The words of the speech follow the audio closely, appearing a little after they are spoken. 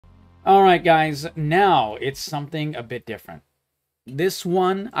All right, guys, now it's something a bit different. This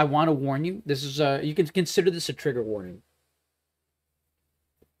one, I want to warn you. This is you can consider this a trigger warning.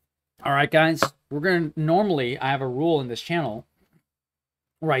 All right, guys, we're going to normally I have a rule in this channel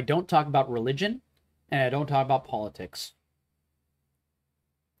where I don't talk about religion and I don't talk about politics.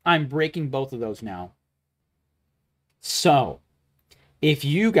 I'm breaking both of those now. So, if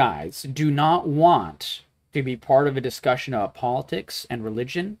you guys do not want to be part of a discussion about politics and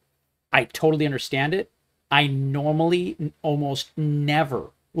religion, I totally understand it. I normally almost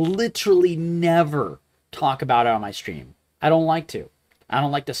never, literally never talk about it on my stream. I don't like to. I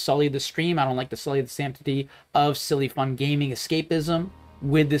don't like to sully the stream. I don't like to sully the sanctity of silly fun gaming escapism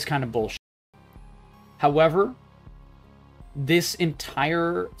with this kind of bullshit. However, this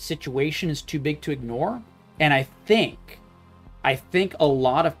entire situation is too big to ignore, and I think a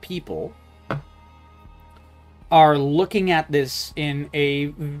lot of people are looking at this in a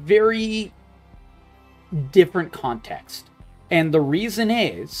very different context. And the reason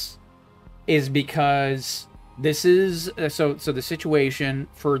is because this is so the situation,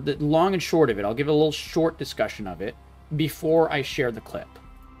 for the long and short of it, I'll give a little short discussion of it before I share the clip.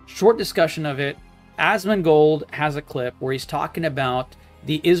 Short discussion of it. Asmongold has a clip where he's talking about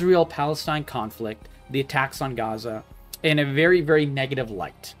the Israel-Palestine conflict, the attacks on Gaza, in a very, very negative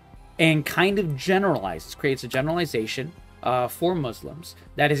light, and kind of creates a generalization for Muslims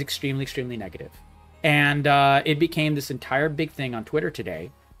that is extremely, extremely negative. And it became this entire big thing on Twitter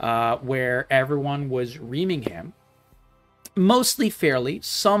today, where everyone was reaming him, mostly fairly,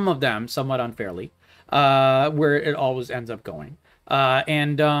 some of them somewhat unfairly, where it always ends up going.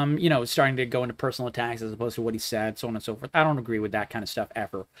 You know, starting to go into personal attacks as opposed to what he said, so on and so forth. I don't agree with that kind of stuff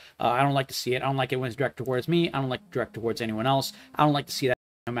ever. I don't like to see it. I don't like it when it's directed towards me. I don't like it directed towards anyone else. I don't like to see that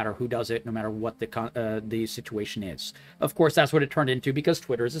no matter who does it, no matter what the situation is. Of course, that's what it turned into because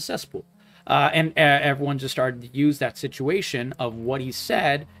Twitter is a cesspool. Everyone just started to use that situation of what he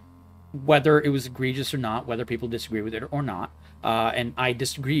said, whether it was egregious or not, whether people disagree with it or not. And I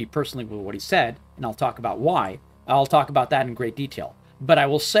disagree personally with what he said, and I'll talk about why. I'll talk about that in great detail. But I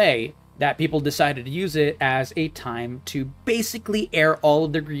will say that people decided to use it as a time to basically air all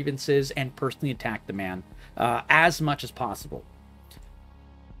of their grievances and personally attack the man as much as possible.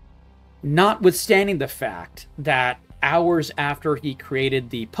 Notwithstanding the fact that hours after he created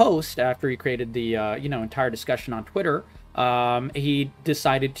the post, after he created the entire discussion on Twitter, he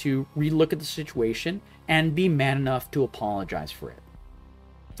decided to relook at the situation and be man enough to apologize for it.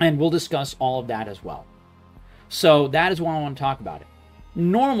 And we'll discuss all of that as well. So that is why I want to talk about it.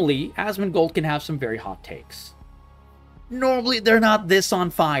 Normally, Asmongold can have some very hot takes. Normally, they're not this on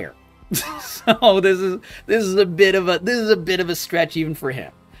fire. So this is a bit of a stretch even for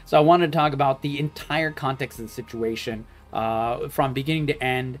him. So I wanted to talk about the entire context of the situation from beginning to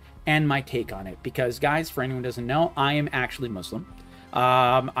end and my take on it. Because, guys, for anyone who doesn't know, I am actually Muslim.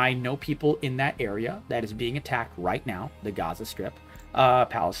 I know people in that area that is being attacked right now, the Gaza Strip,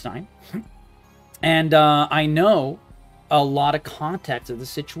 Palestine. And I know a lot of context of the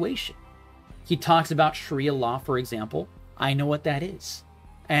situation. He talks about Sharia law, for example. I know what that is.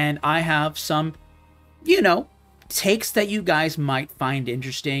 And I have some, takes that you guys might find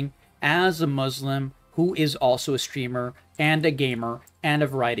interesting as a Muslim who is also a streamer and a gamer and a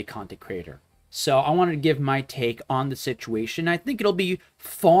variety content creator. So I wanted to give my take on the situation. I think it'll be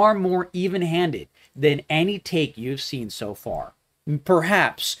far more even-handed than any take you've seen so far.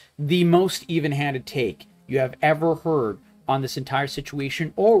 Perhaps the most even-handed take you have ever heard on this entire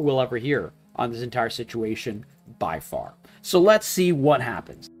situation or will ever hear on this entire situation by far. So let's see what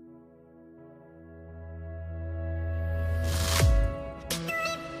happens.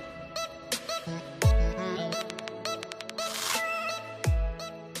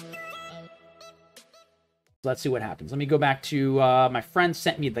 Let's see what happens. Let me go back to my friend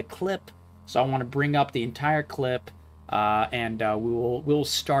sent me the clip, so I want to bring up the entire clip, and we'll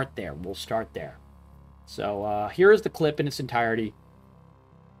start there. We'll start there. So here is the clip in its entirety.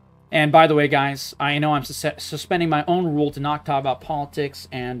 And by the way, guys, I know I'm suspending my own rule to not talk about politics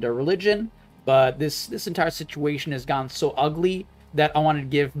and religion, but this entire situation has gone so ugly that I wanted to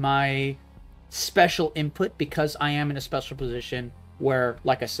give my special input because I am in a special position where,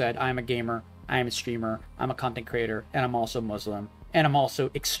 like I said, I am a gamer. I am a streamer, I'm a content creator, and I'm also Muslim, and I'm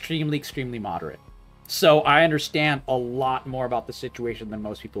also extremely, extremely moderate. So I understand a lot more about the situation than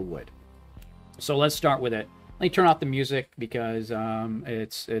most people would. So let's start with it. Let me turn off the music because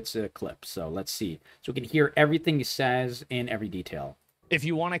it's a clip. So let's see. So we can hear everything he says in every detail. If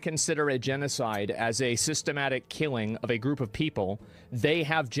you want to consider a genocide as a systematic killing of a group of people, they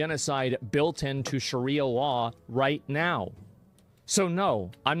have genocide built into Sharia law right now. So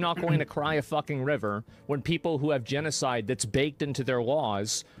no, I'm not going to cry a fucking river when people who have genocide that's baked into their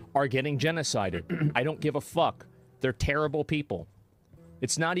laws are getting genocided. I don't give a fuck. They're terrible people.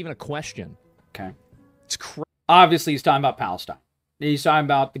 It's not even a question. Okay. It's obviously he's talking about Palestine. He's talking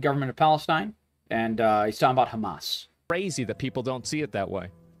about the government of Palestine, and he's talking about Hamas. Crazy that people don't see it that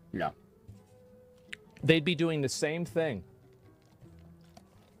way. Yeah. They'd be doing the same thing.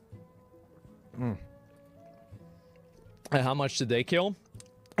 And how much did they kill?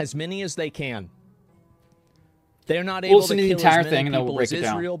 As many as they can. They're not able to kill as many people as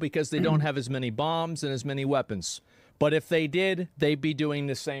Israel because they don't have as many bombs and as many weapons. But if they did, they'd be doing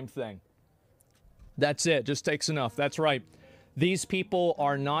the same thing. That's it. Just takes enough. That's right. These people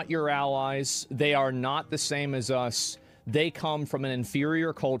are not your allies. They are not the same as us. They come from an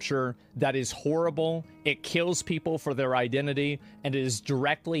inferior culture that is horrible. It kills people for their identity, and it is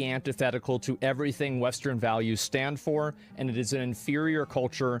directly antithetical to everything Western values stand for, and it is an inferior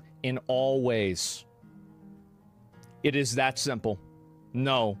culture in all ways. It is that simple.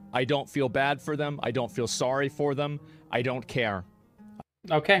 No, I don't feel bad for them. I don't feel sorry for them. I don't care.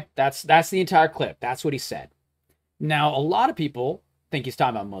 Okay, that's the entire clip. That's what he said. Now, a lot of people think he's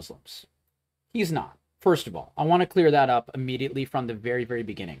talking about Muslims. He's not. First of all, I want to clear that up immediately from the very, very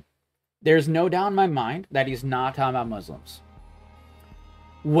beginning. There's no doubt in my mind that he's not talking about Muslims.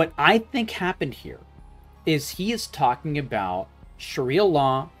 What I think happened here is he is talking about Sharia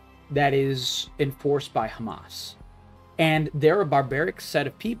law that is enforced by Hamas. And they're a barbaric set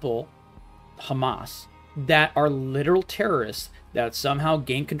of people, Hamas, that are literal terrorists that somehow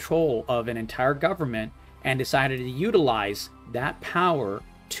gained control of an entire government and decided to utilize that power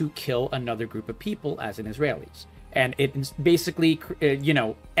to kill another group of people, as in Israelis. And it basically,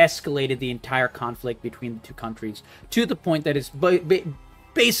 escalated the entire conflict between the two countries to the point that it's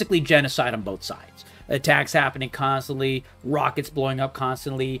basically genocide on both sides. Attacks happening constantly, rockets blowing up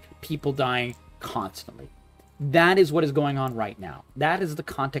constantly, people dying constantly. That is what is going on right now. That is the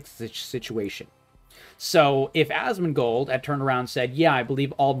context of the situation. So if Asmongold had turned around and said, yeah, I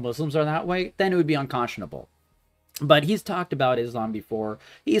believe all Muslims are that way, then it would be unconscionable. But he's talked about Islam before.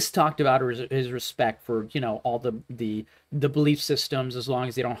 He's talked about his respect for, all the belief systems as long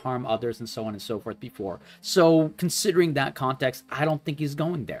as they don't harm others and so on and so forth before. So considering that context, I don't think he's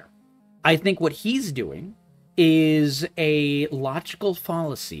going there. I think what he's doing is a logical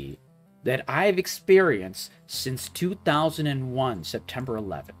fallacy that I've experienced since 2001, September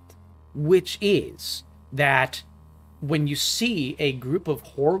 11th, which is that when you see a group of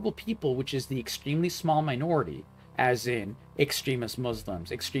horrible people, which is the extremely small minority, as in extremist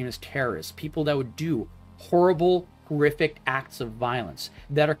Muslims, extremist terrorists, people that would do horrible, horrific acts of violence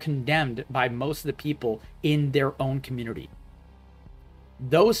that are condemned by most of the people in their own community.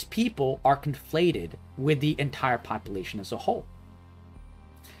 Those people are conflated with the entire population as a whole.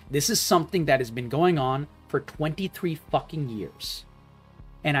 This is something that has been going on for 23 fucking years.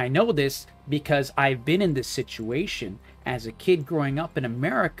 And I know this because I've been in this situation as a kid growing up in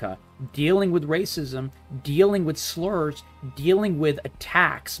America, dealing with racism, dealing with slurs, dealing with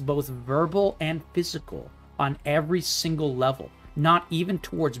attacks, both verbal and physical, on every single level. Not even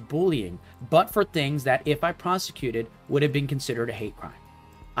towards bullying, but for things that, if I prosecuted, would have been considered a hate crime.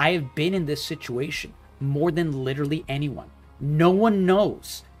 I have been in this situation more than literally anyone. No one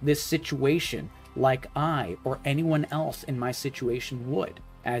knows this situation like I or anyone else in my situation would,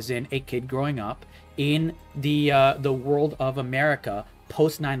 as in a kid growing up in the world of America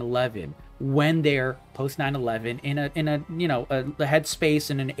post 9/11, when they're post 9/11 in a headspace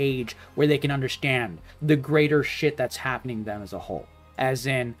and an age where they can understand the greater shit that's happening to them as a whole. As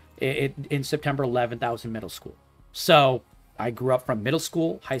in September 11th, I was in middle school. So I grew up from middle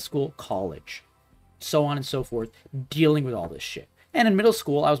school, high school, college, so on and so forth, dealing with all this shit. And in middle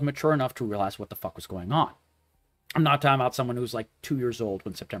school, I was mature enough to realize what the fuck was going on. I'm not talking about someone who was like 2 years old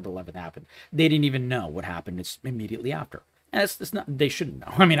when September 11th happened. They didn't even know what happened. It's immediately after. And it's not, they shouldn't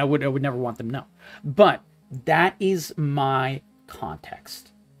know. I mean, I would never want them to know. But that is my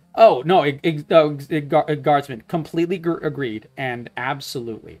context. Oh, no, Guardsman, completely agreed. And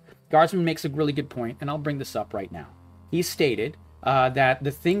absolutely. Guardsman makes a really good point, and I'll bring this up right now. He stated that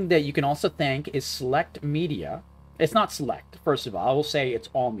the thing that you can also thank is select media. It's not select, first of all. I will say it's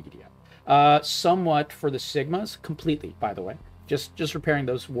all media. Somewhat for the stigmas, completely, by the way. Just repairing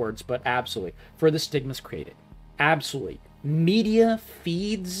those words, but absolutely. For the stigmas created. Absolutely. Media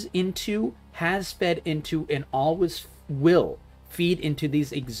feeds into, has fed into, and always will feed into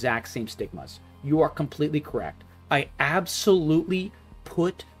these exact same stigmas. You are completely correct. I absolutely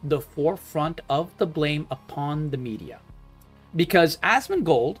put the forefront of the blame upon the media. Because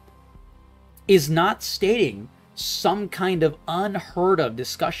Asmongold is not stating some kind of unheard of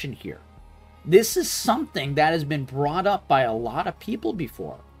discussion here. This is something that has been brought up by a lot of people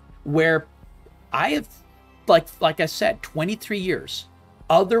before, where I have, like I said, 23 years,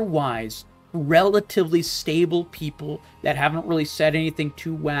 otherwise relatively stable people that haven't really said anything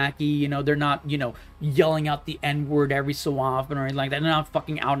too wacky. You know, they're not, you know, yelling out the N-word every so often or anything like that. They're not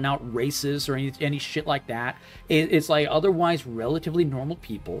fucking out and out racist or any shit like that. It's like otherwise relatively normal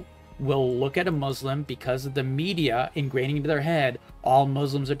people will look at a Muslim because of the media ingraining into their head, all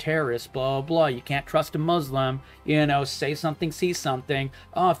Muslims are terrorists, blah, blah, you can't trust a Muslim, you know, say something, see something.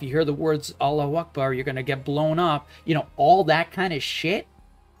 Oh, if you hear the words Allahu Akbar, you're going to get blown up. You know, all that kind of shit.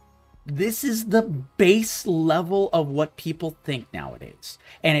 This is the base level of what people think nowadays.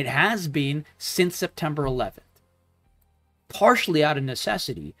 And it has been since September 11th. Partially out of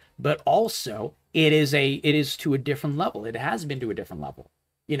necessity, but also it is to a different level. It has been to a different level.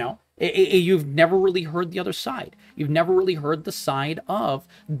 You know, you've never really heard the other side. You've never really heard the side of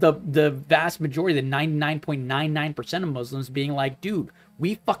the vast majority, the 99.99% of Muslims being like, dude,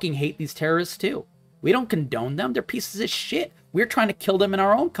 we fucking hate these terrorists too. We don't condone them. They're pieces of shit. We're trying to kill them in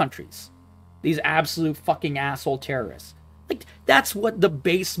our own countries. These absolute fucking asshole terrorists. Like, that's what the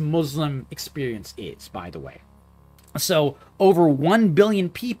base Muslim experience is, by the way. So, over 1 billion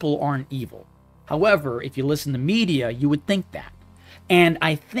people aren't evil. However, if you listen to media, you would think that. And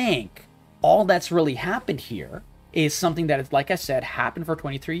I think all that's really happened here is something that is, like I said, happened for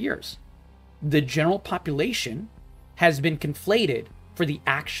 23 years. The general population has been conflated for the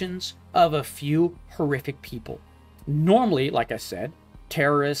actions of a few horrific people. Normally, like I said,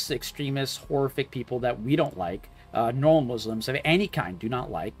 terrorists, extremists, horrific people that we don't like, normal Muslims of any kind do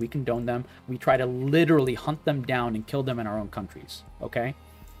not like. We condone them. We try to literally hunt them down and kill them in our own countries, okay?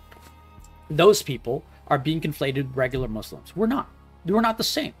 Those people are being conflated with regular Muslims. We're not. We're not the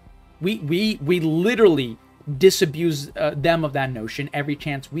same. We literally disabuse them of that notion every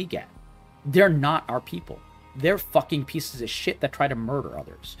chance we get. They're not our people. They're fucking pieces of shit that try to murder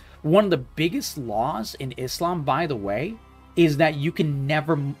others. One of the biggest laws in Islam, by the way, is that you can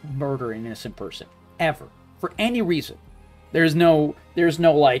never murder an innocent person. Ever. For any reason. There's no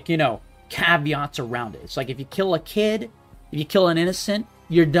like, you know, caveats around it. It's like if you kill a kid, if you kill an innocent,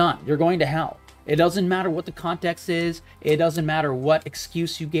 you're done. You're going to hell. It doesn't matter what the context is. It doesn't matter what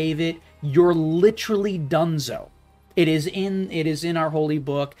excuse you gave it. You're literally donezo. It is in our holy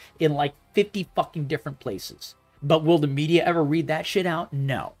book in like 50 fucking different places. But will the media ever read that shit out?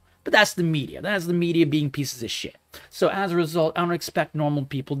 No. But that's the media. That's the media being pieces of shit. So as a result, I don't expect normal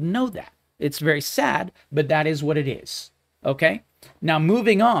people to know that. It's very sad, but that is what it is. Okay? Now,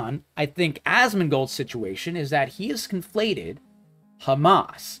 moving on, I think Asmongold's situation is that he has conflated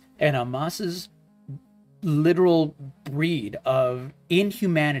Hamas and Hamas's literal breed of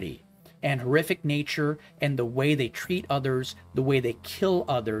inhumanity and horrific nature and the way they treat others, the way they kill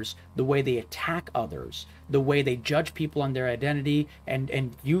others, the way they attack others, the way they judge people on their identity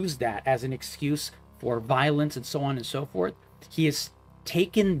and use that as an excuse for violence and so on and so forth. He has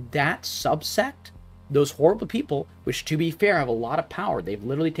taken that subsect, those horrible people, which to be fair have a lot of power. They've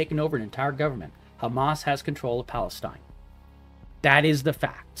literally taken over an entire government. Hamas has control of Palestine. That is the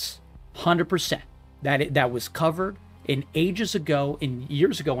facts. 100%. That was covered in ages ago, in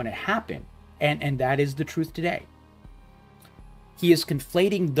years ago when it happened, and that is the truth today. He is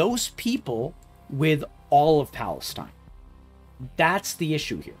conflating those people with all of Palestine. That's the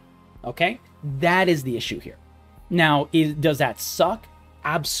issue here, okay? That is the issue here. Now, does that suck?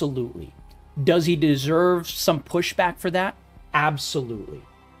 Absolutely. Does he deserve some pushback for that? Absolutely.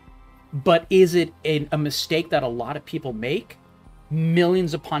 But is it a mistake that a lot of people make?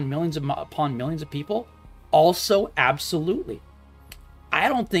 Millions upon millions upon millions of people? Also, absolutely. I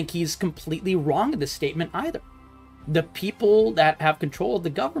don't think he's completely wrong in this statement either. The people that have control of the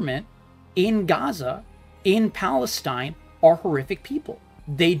government in Gaza, in Palestine, are horrific people.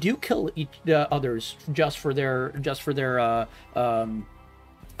 They do kill others just for their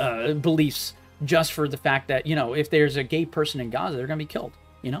beliefs, just for the fact that, you know, if there's a gay person in Gaza, they're going to be killed,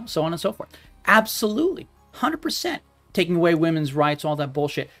 you know, so on and so forth. Absolutely. 100%. Taking away women's rights, all that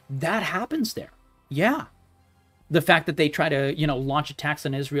bullshit. That happens there. Yeah. The fact that they try to, you know, launch attacks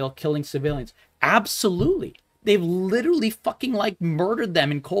on Israel, killing civilians. Absolutely. They've literally fucking like murdered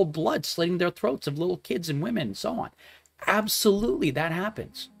them in cold blood, slitting their throats of little kids and women and so on. Absolutely, that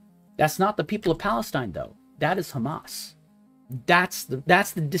happens. That's not the people of Palestine, though. That is Hamas. That's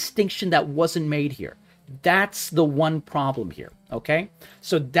the distinction that wasn't made here. That's the one problem here, okay?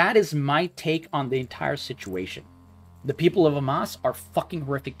 So that is my take on the entire situation. The people of Hamas are fucking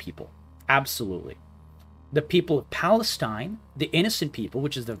horrific people. Absolutely. The people of Palestine, the innocent people,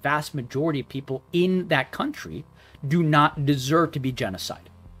 which is the vast majority of people in that country, do not deserve to be genocided.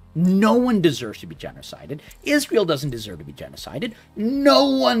 No one deserves to be genocided. Israel doesn't deserve to be genocided. No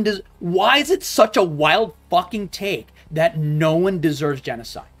one does. Why is it such a wild fucking take that no one deserves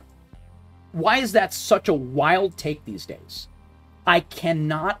genocide? Why is that such a wild take these days? I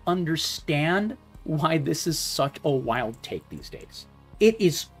cannot understand why this is such a wild take these days. It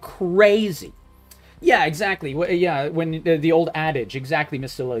is crazy. Yeah, exactly. Yeah, when the old adage, exactly,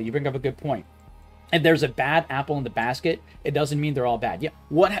 Mr. Lilly, you bring up a good point. If there's a bad apple in the basket, it doesn't mean they're all bad. Yeah,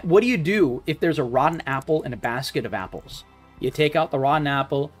 what do you do if there's a rotten apple in a basket of apples? You take out the rotten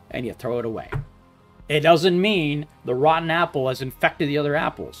apple and you throw it away. It doesn't mean the rotten apple has infected the other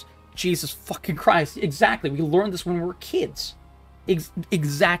apples. Jesus fucking Christ. Exactly. We learned this when we were kids.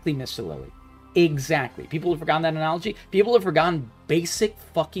 Exactly, Mr. Lilly. Exactly. People have forgotten that analogy. People have forgotten basic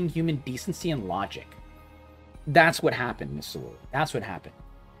fucking human decency and logic. That's what happened, Mr. Lilly. That's what happened.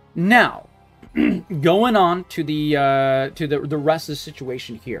 Now, going on to the rest of the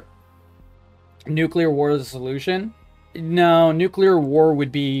situation here. Nuclear war is a solution? No, nuclear war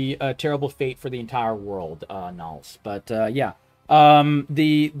would be a terrible fate for the entire world, Nulls. But yeah.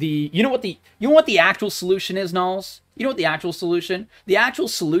 You know what the actual solution is, Nulls? You know what the actual solution? The actual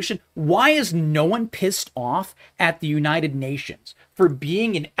solution, why is no one pissed off at the United Nations for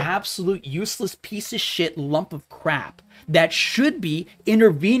being an absolute useless piece of shit lump of crap that should be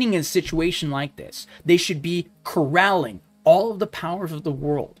intervening in a situation like this? They should be corralling all of the powers of the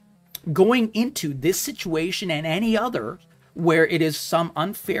world, going into this situation and any other where it is some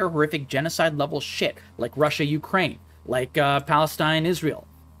unfair, horrific genocide level shit like Russia, Ukraine, like Palestine, Israel,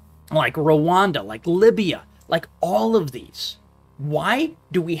 like Rwanda, like Libya, like all of these. Why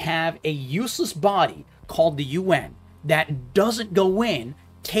do we have a useless body called the UN that doesn't go in,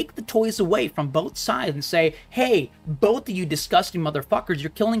 take the toys away from both sides and say, hey, both of you disgusting motherfuckers, you're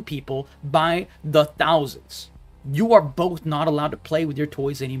killing people by the thousands. You are both not allowed to play with your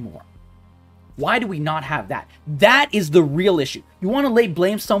toys anymore. Why do we not have that? That is the real issue. You want to lay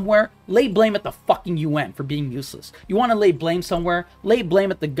blame somewhere? Lay blame at the fucking UN for being useless. You want to lay blame somewhere? Lay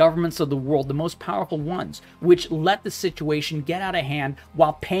blame at the governments of the world, the most powerful ones, which let the situation get out of hand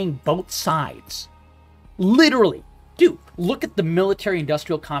while paying both sides. Literally. Dude, look at the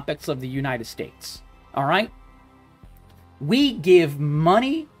military-industrial complex of the United States. All right? We give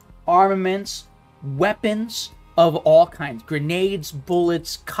money, armaments, weapons of all kinds. Grenades,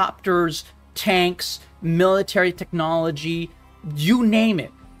 bullets, copters, tanks, military technology, you name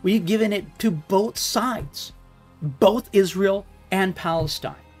it. We've given it to both sides, both Israel and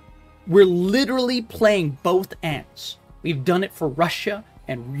Palestine. We're literally playing both ends. We've done it for Russia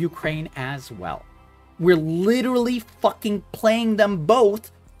and Ukraine as well. We're literally fucking playing them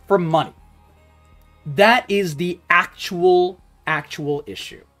both for money. That is the actual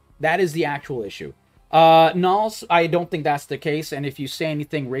issue. That is the actual issue. Nulls, I don't think that's the case, and if you say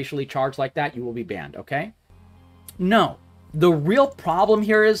anything racially charged like that, you will be banned, okay? No. The real problem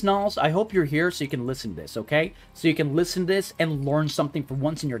here is, Nulls, I hope you're here so you can listen to this, okay? So you can listen to this and learn something for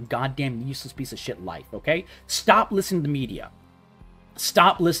once in your goddamn useless piece of shit life, okay? Stop listening to the media.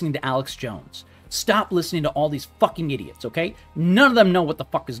 Stop listening to Alex Jones. Stop listening to all these fucking idiots, okay? None of them know what the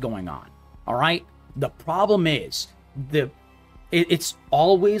fuck is going on, all right? The problem is, it's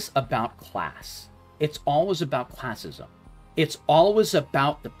always about class. It's always about classism. It's always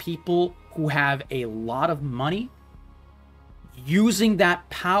about the people who have a lot of money using that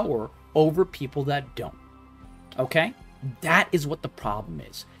power over people that don't. Okay? That is what the problem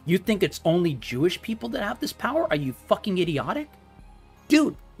is. You think it's only Jewish people that have this power? Are you fucking idiotic?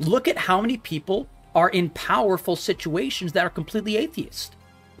 Dude, look at how many people are in powerful situations that are completely atheist.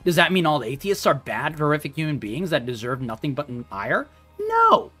 Does that mean all the atheists are bad, horrific human beings that deserve nothing but an ire?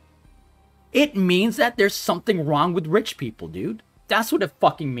 No. It means that there's something wrong with rich people, dude. That's what it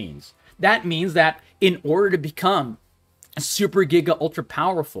fucking means. That means that in order to become super giga ultra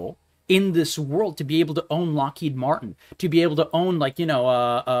powerful in this world, to be able to own Lockheed Martin, to be able to own, like, you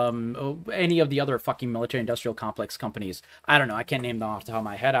know, any of the other fucking military industrial complex companies. I don't know. I can't name them off the top of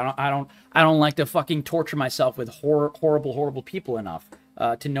my head. I don't like to fucking torture myself with horrible people enough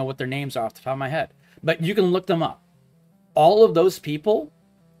to know what their names are off the top of my head. But you can look them up. All of those people,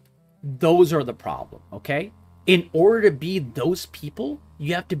 those are the problem, okay? In order to be those people,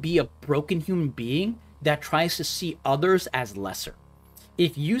 you have to be a broken human being that tries to see others as lesser.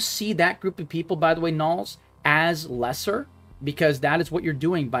 If you see that group of people, by the way, Nulls, as lesser, because that is what you're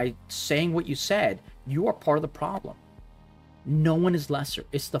doing by saying what you said, you are part of the problem. No one is lesser.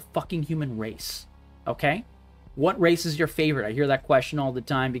 It's the fucking human race, okay? What race is your favorite? I hear that question all the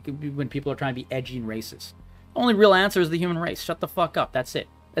time when people are trying to be edgy and racist. Only real answer is the human race. Shut the fuck up. That's it.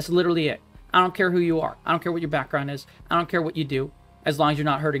 That's literally it. I don't care who you are. I don't care what your background is. I don't care what you do, as long as you're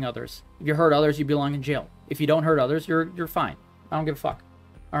not hurting others. If you hurt others, you belong in jail. If you don't hurt others, you're fine. I don't give a fuck.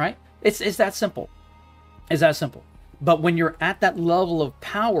 All right? It's that simple. It's that simple. But when you're at that level of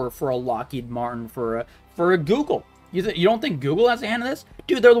power for a Lockheed Martin, for a Google, you don't think Google has a hand in this?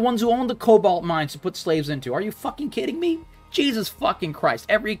 Dude, they're the ones who own the cobalt mines to put slaves into. Are you fucking kidding me? Jesus fucking Christ.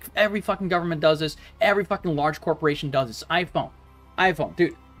 Every fucking government does this. Every fucking large corporation does this. iPhone.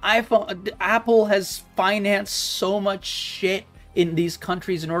 Dude, Apple has financed so much shit in these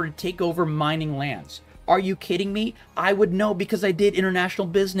countries in order to take over mining lands. Are you kidding me? I would know because I did international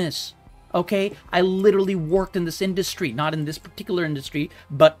business. Okay? I literally worked in this industry. Not in this particular industry,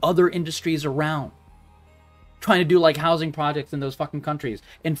 but other industries around. Trying to do like housing projects in those fucking countries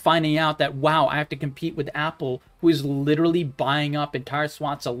and finding out that, wow, I have to compete with Apple, who is literally buying up entire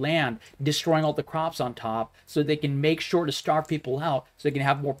swaths of land, destroying all the crops on top so they can make sure to starve people out so they can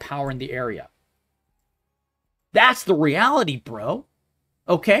have more power in the area. That's the reality, bro.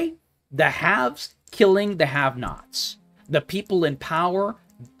 Okay? The haves killing the have-nots. The people in power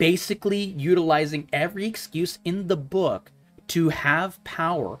basically utilizing every excuse in the book to have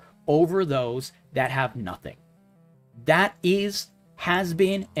power over those that have nothing. That has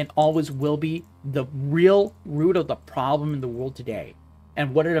been, and always will be the real root of the problem in the world today.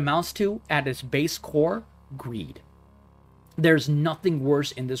 And what it amounts to, at its base core, greed. There's nothing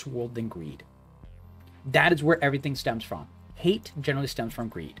worse in this world than greed. That is where everything stems from. Hate generally stems from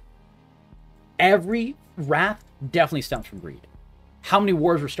greed. Every wrath definitely stems from greed. How many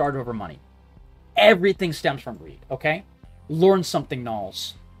wars were started over money? Everything stems from greed, okay? Learn something,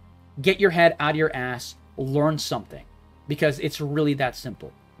 Knowles. Get your head out of your ass. Learn something. Because it's really that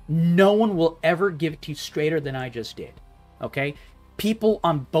simple. No one will ever give it to you straighter than I just did. Okay? People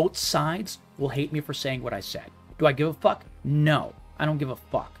on both sides will hate me for saying what I said. Do I give a fuck? No. I don't give a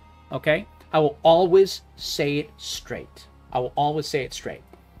fuck. Okay? I will always say it straight. I will always say it straight.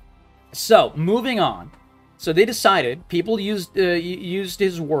 So, moving on. So they decided, people used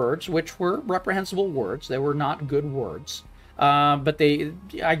his words, which were reprehensible words. They were not good words. But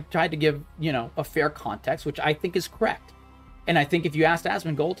I tried to give, a fair context, which I think is correct. And I think if you asked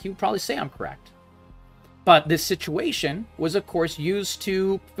Asmongold, he would probably say I'm correct. But this situation was, of course, used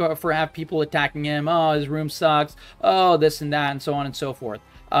for have people attacking him. Oh, his room sucks. Oh, this and that, and so on and so forth.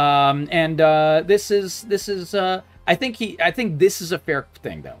 I think this is a fair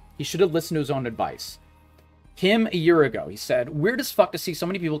thing, though. He should have listened to his own advice. Him a year ago, he said, weird as fuck to see so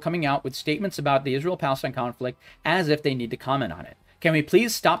many people coming out with statements about the Israel-Palestine conflict as if they need to comment on it. Can we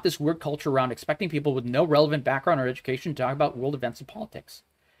please stop this weird culture around expecting people with no relevant background or education to talk about world events and politics?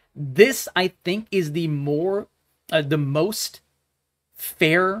 This, I think, is the most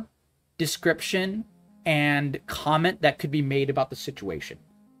fair description and comment that could be made about the situation.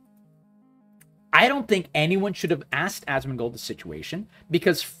 I don't think anyone should have asked Asmongold the situation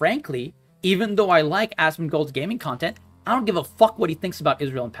because, frankly, even though I like Asmongold's gaming content, I don't give a fuck what he thinks about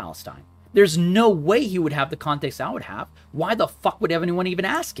Israel and Palestine. There's no way he would have the context I would have. Why the fuck would anyone even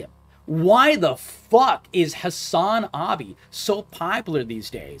ask him? Why the fuck is Hassan Abi so popular these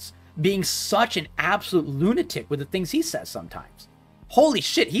days, being such an absolute lunatic with the things he says sometimes? Holy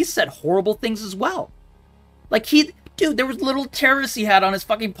shit, he said horrible things as well. Like dude, there was little terrorists he had on his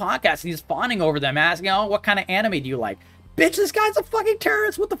fucking podcast, and he's fawning over them, asking, oh, what kind of anime do you like? Bitch, this guy's a fucking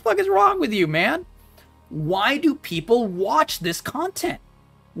terrorist. What the fuck is wrong with you, man? Why do people watch this content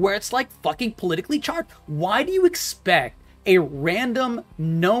where it's like fucking politically charged? Why do you expect a random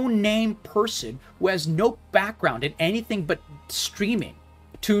no-name person who has no background in anything but streaming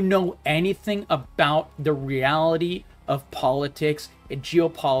to know anything about the reality of politics and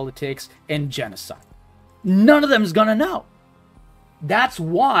geopolitics and genocide? None of them is gonna know. That's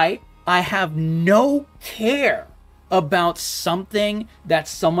why I have no care about something that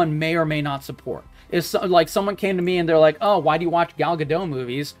someone may or may not support. If like someone came to me and they're like, oh, why do you watch Gal Gadot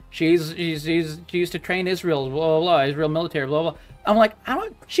movies? She used to train Israel, blah, blah, blah, Israel military, blah, blah. I'm like,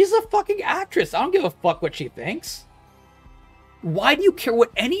 she's a fucking actress. I don't give a fuck what she thinks. Why do you care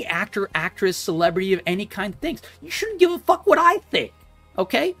what any actor, actress, celebrity of any kind thinks? You shouldn't give a fuck what I think,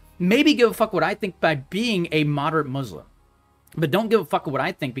 okay? Maybe give a fuck what I think by being a moderate Muslim. But don't give a fuck what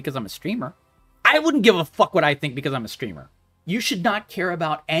I think because I'm a streamer. I wouldn't give a fuck what I think because I'm a streamer. You should not care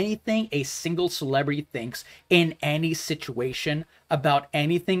about anything a single celebrity thinks in any situation about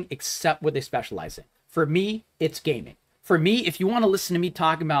anything except what they specialize in. For me, it's gaming. For me, if you want to listen to me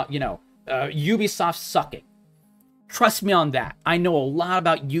talking about, Ubisoft sucking, trust me on that. I know a lot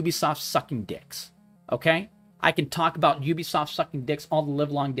about Ubisoft sucking dicks, okay? I can talk about Ubisoft sucking dicks all the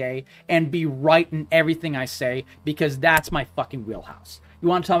live long day and be right in everything I say because that's my fucking wheelhouse. You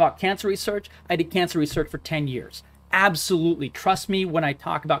want to talk about cancer research? I did cancer research for 10 years. Absolutely. Trust me when I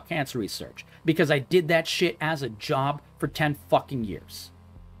talk about cancer research because I did that shit as a job for 10 fucking years.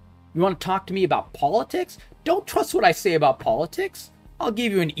 You want to talk to me about politics? Don't trust what I say about politics. I'll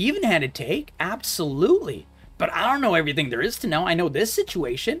give you an even-handed take. Absolutely. But I don't know everything there is to know. I know this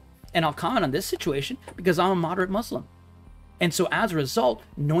situation, and I'll comment on this situation because I'm a moderate Muslim. And so as a result,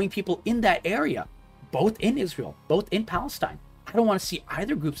 knowing people in that area, both in Israel, both in Palestine, I don't want to see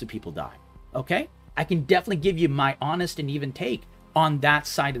either groups of people die, okay? I can definitely give you my honest and even take on that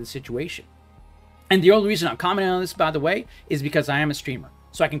side of the situation. And the only reason I'm commenting on this, by the way, is because I am a streamer.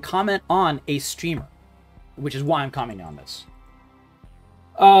 So I can comment on a streamer, which is why I'm commenting on this.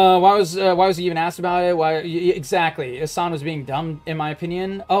 Why was he even asked about it? Why exactly? Hassan was being dumb, in my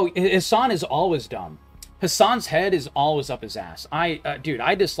opinion. Oh, Hassan is always dumb. Hassan's head is always up his ass. Dude,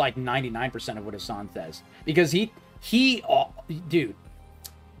 I dislike 99% of what Hassan says because dude.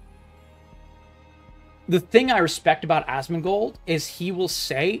 The thing I respect about Asmongold is he will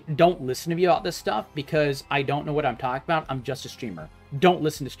say, "Don't listen to me about this stuff because I don't know what I'm talking about. I'm just a streamer. Don't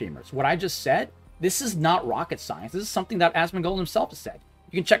listen to streamers." What I just said, this is not rocket science. This is something that Asmongold himself has said.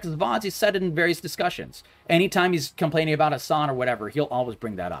 You can check his VODs. He's said it in various discussions. Anytime he's complaining about Hassan or whatever, he'll always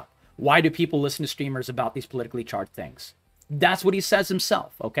bring that up. Why do people listen to streamers about these politically charged things? That's what he says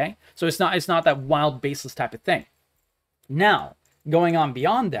himself, okay? So it's not that wild, baseless type of thing. Now, going on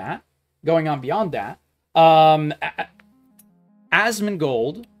beyond that,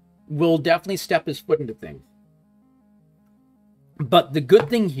 Asmongold will definitely step his foot into things. But the good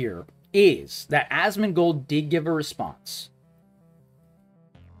thing here is that Asmongold did give a response.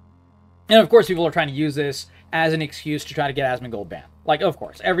 And of course, people are trying to use this as an excuse to try to get Asmongold banned. Like, of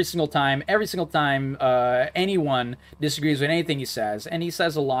course, every single time anyone disagrees with anything he says, and he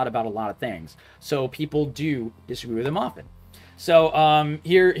says a lot about a lot of things. So people do disagree with him often. So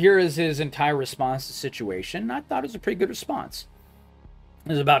here is his entire response to the situation. I thought it was a pretty good response.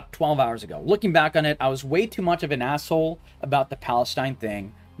 It was about 12 hours ago. Looking back on it, I was way too much of an asshole about the Palestine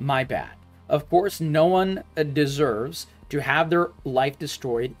thing. My bad. Of course, no one deserves to have their life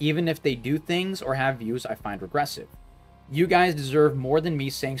destroyed, even if they do things or have views I find regressive. You guys deserve more than me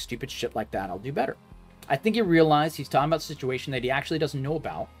saying stupid shit like that. I'll do better. I think he realized he's talking about a situation that he actually doesn't know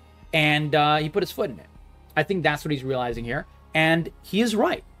about, and he put his foot in it. I think that's what he's realizing here, and he is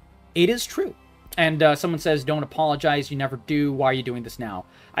right. It is true. And someone says, don't apologize, you never do. Why are you doing this now?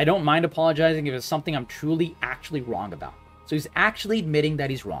 I don't mind apologizing if it's something I'm truly, actually wrong about. So he's actually admitting that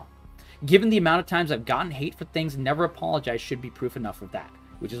he's wrong. Given the amount of times I've gotten hate for things and never apologized should be proof enough of that,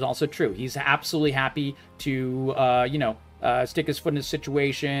 which is also true. He's absolutely happy to, stick his foot in his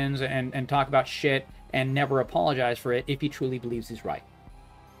situations and talk about shit and never apologize for it if he truly believes he's right.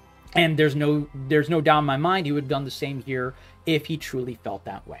 And there's no doubt in my mind he would have done the same here if he truly felt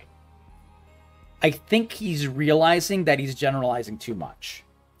that way. I think he's realizing that he's generalizing too much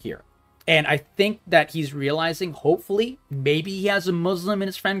here. And I think that he's realizing, hopefully, maybe he has a Muslim in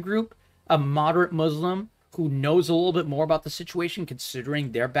his friend group, a moderate Muslim who knows a little bit more about the situation,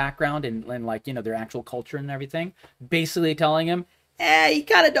 considering their background and like, their actual culture and everything, basically telling him, you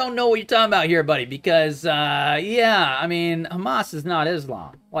kind of don't know what you're talking about here, buddy, because, Hamas is not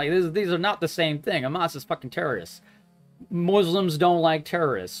Islam. Like, these are not the same thing. Hamas is fucking terrorists. Muslims don't like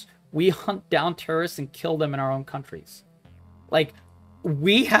terrorists. We hunt down terrorists and kill them in our own countries. Like,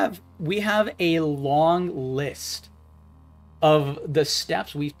 we have a long list of the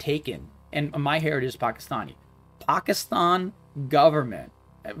steps we've taken, and my heritage is Pakistani. Pakistan government,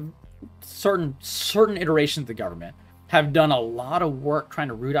 certain iterations of the government have done a lot of work trying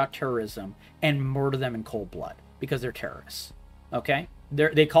to root out terrorism and murder them in cold blood because they're terrorists. Okay,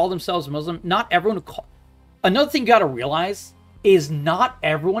 they call themselves Muslim. Not everyone who another thing you got to realize is not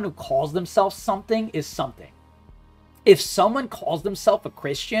everyone who calls themselves something is something. If someone calls themselves a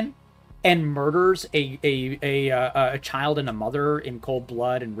Christian and murders a child and a mother in cold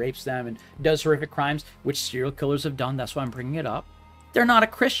blood and rapes them and does horrific crimes, which serial killers have done, that's why I'm bringing it up, they're not a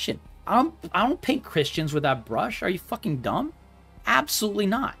Christian. I don't paint Christians with that brush. Are you fucking dumb? Absolutely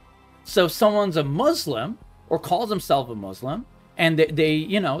not. So if someone's a Muslim or calls themselves a Muslim and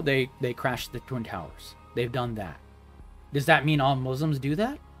they crashed the Twin Towers, they've done that. Does that mean all Muslims do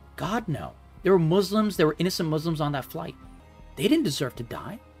that? God, no. There were Muslims, there were innocent Muslims on that flight. They didn't deserve to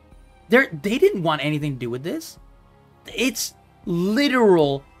die. They didn't want anything to do with this. It's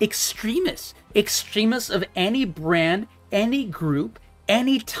literal extremists. Extremists of any brand, any group,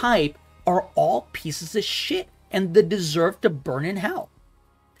 any type are all pieces of shit and they deserve to burn in hell.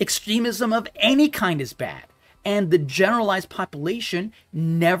 Extremism of any kind is bad. And the generalized population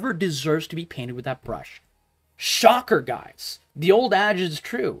never deserves to be painted with that brush. Shocker, guys. The old adage is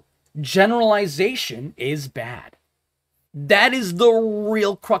true. Generalization is bad. That is the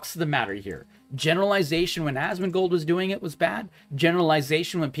real crux of the matter here. Generalization when Asmongold was doing it was bad.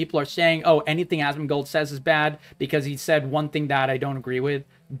 Generalization when people are saying, oh, anything Asmongold says is bad because he said one thing that I don't agree with,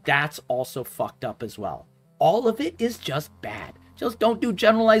 that's also fucked up as well. All of it is just bad. Just don't do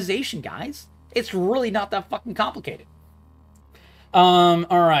generalization, guys. It's really not that fucking complicated. All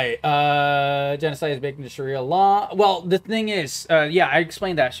right. Genocide is baked into Sharia law. Well, the thing is, yeah, I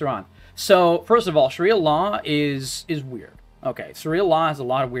explained that, Sharon. So, first of all, Sharia law is weird. Okay, Sharia law has a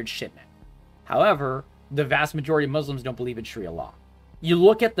lot of weird shit in it. However, the vast majority of Muslims don't believe in Sharia law. You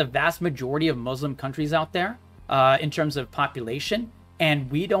look at the vast majority of Muslim countries out there, in terms of population, and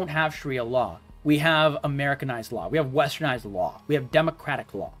we don't have Sharia law. We have Americanized law. We have Westernized law. We have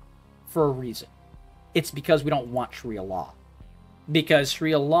democratic law for a reason. It's because we don't want Sharia law. Because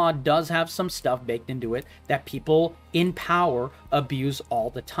Sharia law does have some stuff baked into it that people in power abuse all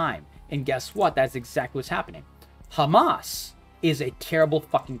the time. And guess what? That's exactly what's happening. Hamas is a terrible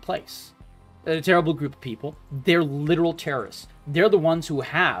fucking place. A terrible group of people. They're literal terrorists. They're the ones who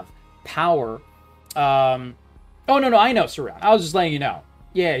have power. Oh, no, I know, Surround. I was just letting you know.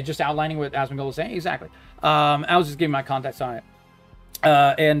 Yeah, just outlining what Asmongold was saying. Exactly. I was just giving my context on it.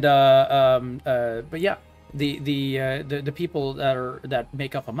 But yeah, the people that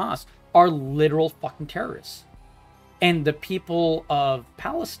make up Hamas are literal fucking terrorists. And the people of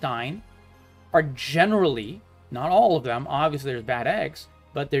Palestine are generally, not all of them, obviously there's bad eggs,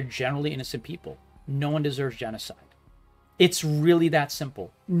 but they're generally innocent people. No one deserves genocide. It's really that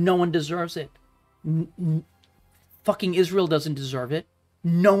simple. No one deserves it. Fucking Israel doesn't deserve it.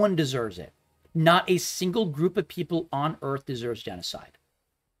 No one deserves it. Not a single group of people on earth deserves genocide.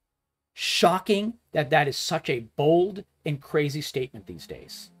 Shocking that that is such a bold and crazy statement these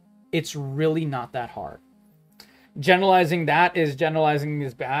days. It's really not that hard. Generalizing that is generalizing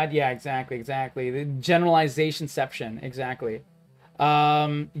is bad. Yeah, exactly. The generalizationception, exactly.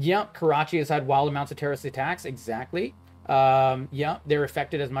 Yeah, Karachi has had wild amounts of terrorist attacks. Exactly. Yeah, they're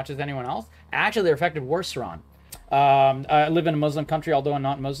affected as much as anyone else. Actually, they're affected worse, Ron. I live in a Muslim country, although I'm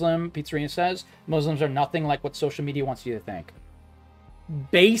not Muslim. Pizzeria says Muslims are nothing like what social media wants you to think.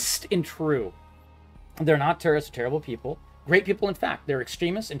 Based in true. They're not terrorists, terrible people. Great people, in fact. They're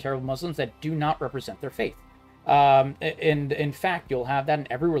extremists and terrible Muslims that do not represent their faith. And in fact, you'll have that in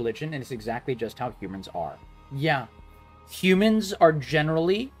every religion, and it's exactly just how humans are. Yeah. Humans are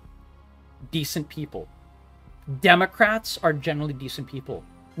generally decent people. Democrats are generally decent people.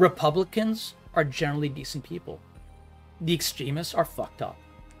 Republicans are generally decent people. The extremists are fucked up.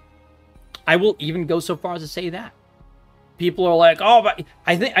 I will even go so far as to say that. People are like, oh, but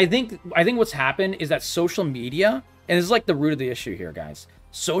I think what's happened is that social media, and this is like the root of the issue here, guys.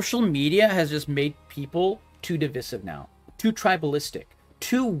 Social media has just made people too divisive now, too tribalistic,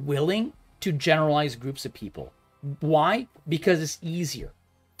 too willing to generalize groups of people. Why? Because it's easier.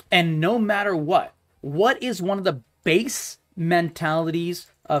 And no matter what is one of the base mentalities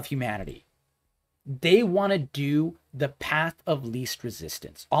of humanity? They want to do the path of least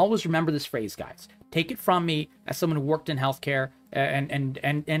resistance. Always remember this phrase, guys. Take it from me as someone who worked in healthcare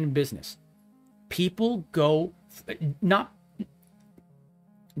and business. People go, not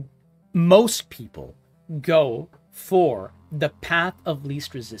most people go for the path of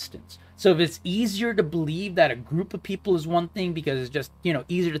least resistance. So if it's easier to believe that a group of people is one thing because it's just,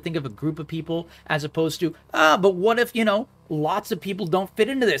 easier to think of a group of people as opposed to, but what if, lots of people don't fit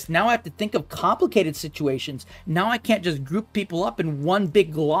into this? Now I have to think of complicated situations. Now I can't just group people up in one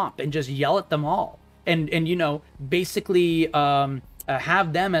big glop and just yell at them all. And basically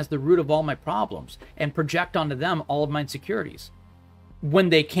have them as the root of all my problems and project onto them all of my insecurities. When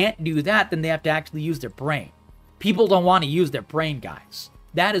they can't do that, then they have to actually use their brain. People don't want to use their brain, guys.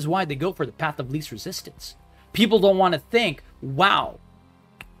 That is why they go for the path of least resistance. People don't want to think, wow,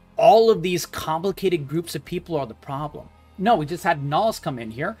 all of these complicated groups of people are the problem. No, we just had Nullis come in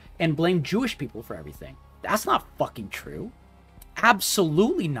here and blame Jewish people for everything. That's not fucking true.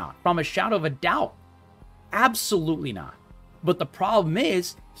 Absolutely not. From a shadow of a doubt. Absolutely not. But the problem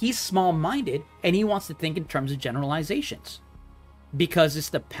is, he's small-minded and he wants to think in terms of generalizations. Because it's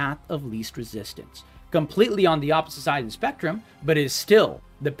the path of least resistance. Completely on the opposite side of the spectrum, but it is still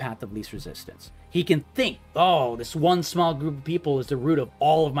the path of least resistance. He can think, oh, this one small group of people is the root of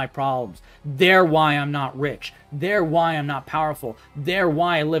all of my problems. They're why I'm not rich. They're why I'm not powerful. They're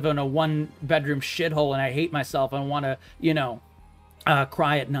why I live in a one-bedroom shithole and I hate myself and want to,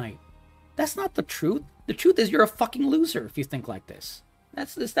 cry at night. That's not the truth. The truth is you're a fucking loser if you think like this.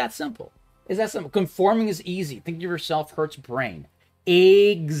 That's just that simple. Is that simple? Conforming is easy. Thinking of yourself hurts brain.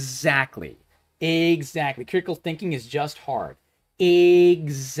 Exactly. Exactly. Critical thinking is just hard.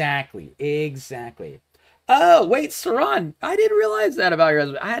 Exactly. Exactly. Oh, wait, Saran. I didn't realize that about your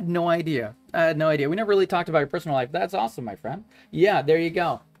husband. I had no idea. I had no idea. We never really talked about your personal life. That's awesome, my friend. Yeah, there you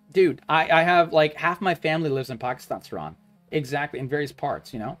go. Dude, I have like half my family lives in Pakistan, Saran. Exactly. In various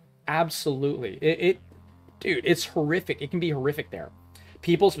parts, you know? Absolutely. Dude, it's horrific. It can be horrific there.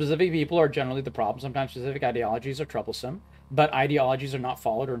 Specific people are generally the problem. Sometimes specific ideologies are troublesome, but ideologies are not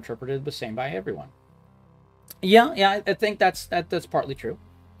followed or interpreted the same by everyone. Yeah, I think that's partly true.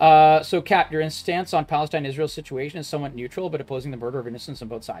 So, Kat, your stance on Palestine-Israel situation is somewhat neutral, but opposing the murder of innocents on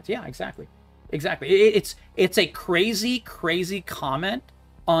both sides. Yeah, exactly. It's a crazy comment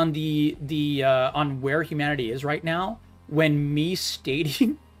on on where humanity is right now. When me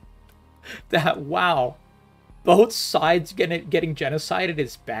stating that, wow, both sides getting genocided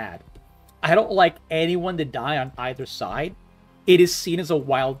is bad. I don't like anyone to die on either side. It is seen as a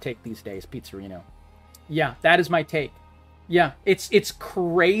wild take these days, Pizzerino. Yeah, that is my take. Yeah, it's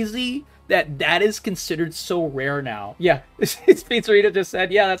crazy that is considered so rare now. Yeah, it's Pizzerino just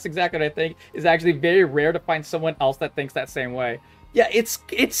said, yeah, that's exactly what I think. It's actually very rare to find someone else that thinks that same way. Yeah,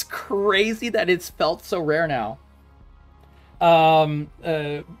 it's crazy that it's felt so rare now.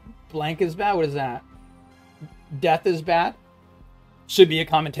 Blank is bad. What is that? Death is bad. Should be a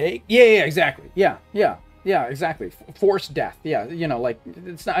common take. Yeah, exactly. Yeah, exactly. Forced death. Yeah, you know, like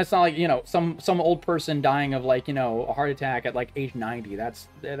it's not like, you know, some old person dying of, like, you know, a heart attack at like age 90. That's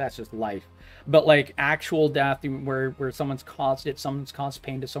just life. But like actual death where someone's caused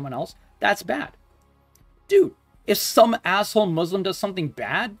pain to someone else, that's bad. Dude, if some asshole Muslim does something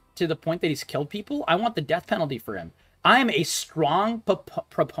bad to the point that he's killed people, I want the death penalty for him. I am a strong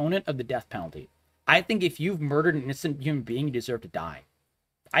proponent of the death penalty. I think if you've murdered an innocent human being, you deserve to die.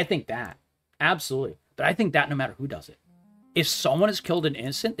 I think that. Absolutely. But I think that no matter who does it. If someone has killed an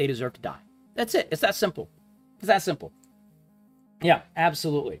innocent, they deserve to die. That's it. It's that simple. It's that simple. Yeah,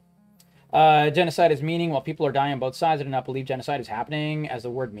 absolutely. Genocide is meaning while people are dying on both sides. I do not believe genocide is happening as the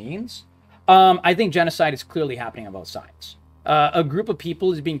word means. I think genocide is clearly happening on both sides. A group of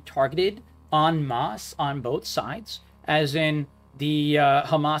people is being targeted en masse on both sides, as in the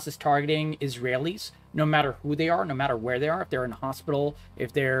Hamas is targeting Israelis, no matter who they are, no matter where they are. If they're in a hospital,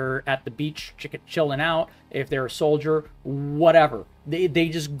 if they're at the beach chilling out, if they're a soldier, whatever. They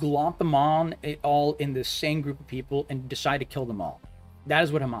just glomp them on all in the same group of people and decide to kill them all. That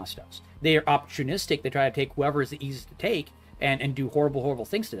is what Hamas does. They are opportunistic. They try to take whoever is the easiest to take and do horrible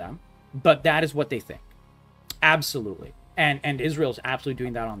things to them. But that is what they think. Absolutely. And Israel's absolutely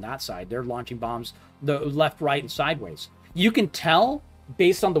doing that on that side. They're launching bombs the left, right, and sideways. You can tell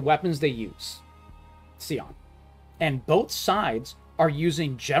based on the weapons they use. Sion. And both sides are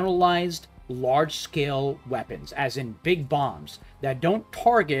using generalized large-scale weapons, as in big bombs that don't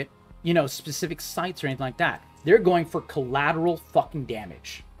target, you know, specific sites or anything like that. They're going for collateral fucking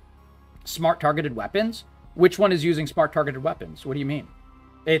damage. Smart targeted weapons? Which one is using smart targeted weapons? What do you mean?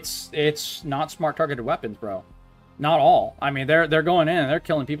 It's not smart targeted weapons, bro. Not all. I mean, they're going in and they're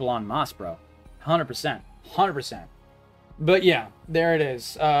killing people en masse, bro. 100%. 100%. But yeah, there it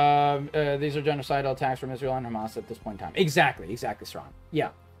is. These are genocidal attacks from Israel and Hamas at this point in time. Exactly, Strong. Yeah.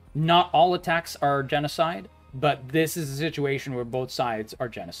 Not all attacks are genocide, but this is a situation where both sides are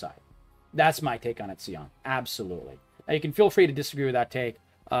genocide. That's my take on it, Sion. Absolutely. Now, you can feel free to disagree with that take,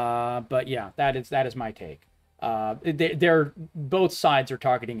 but yeah, that is my take. They're both sides are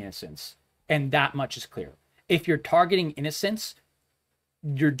targeting innocents, and that much is clear. If you're targeting innocents,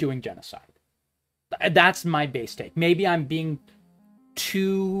 you're doing genocide. That's my base take. Maybe I'm being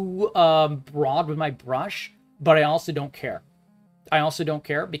too broad with my brush, but I also don't care. I also don't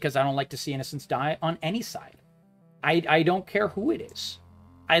care because I don't like to see innocents die on any side. I don't care who it is.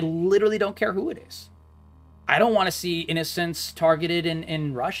 I literally don't care who it is. I don't want to see innocents targeted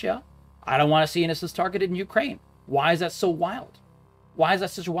in Russia. I don't want to see innocents targeted in Ukraine. Why is that so wild? Why is that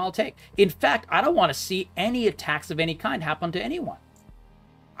such a wild take? In fact, I don't want to see any attacks of any kind happen to anyone.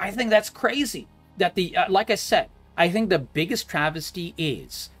 I think that's crazy. That like I said, I think the biggest travesty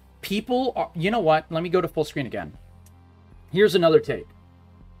is people are, you know what? Let me go to full screen again. Here's another take.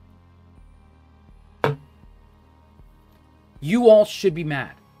 You all should be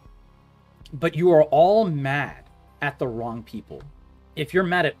mad, but you are all mad at the wrong people. If you're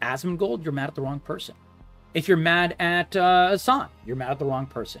mad at Asmongold, you're mad at the wrong person. If you're mad at Hassan, you're mad at the wrong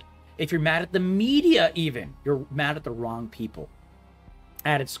person. If you're mad at the media even, you're mad at the wrong people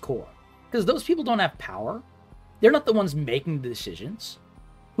at its core. Because those people don't have power. They're not the ones making the decisions.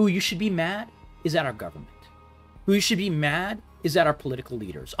 Who you should be mad is at our government. Who you should be mad is at our political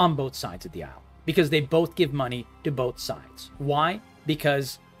leaders on both sides of the aisle, because they both give money to both sides. Why?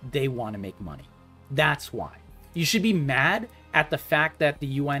 Because they want to make money. That's why. You should be mad at the fact that the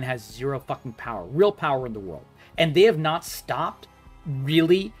UN has zero fucking power, real power in the world. And they have not stopped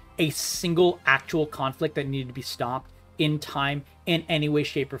really a single actual conflict that needed to be stopped in time in any way,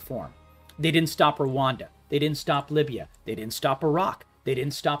 shape, or form. They didn't stop Rwanda. They didn't stop Libya. They didn't stop Iraq. They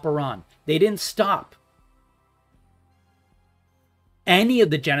didn't stop Iran. They didn't stop any of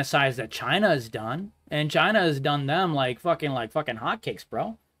the genocides that China has done. And China has done them like fucking hotcakes,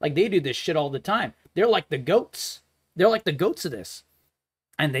 bro. Like, they do this shit all the time. They're like the goats. They're like the goats of this.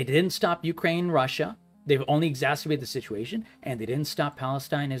 And they didn't stop Ukraine and Russia. They've only exacerbated the situation. And they didn't stop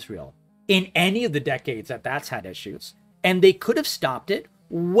Palestine, Israel in any of the decades that that's had issues. And they could have stopped it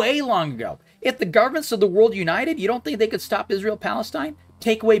way long ago. If the governments of the world united, you don't think they could stop Israel, Palestine?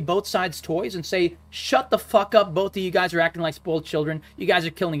 Take away both sides' toys and say, shut the fuck up, both of you guys are acting like spoiled children. You guys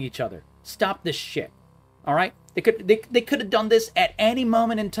are killing each other. Stop this shit. All right? They could have done this at any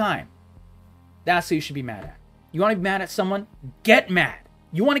moment in time. That's who you should be mad at. You want to be mad at someone? Get mad.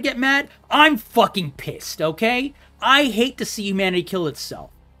 You want to get mad? I'm fucking pissed, okay? I hate to see humanity kill itself.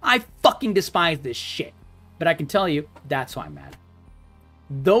 I fucking despise this shit. But I can tell you, that's why I'm mad.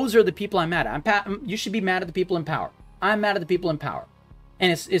 Those are the people I'm mad at. You should be mad at the people in power. I'm mad at the people in power.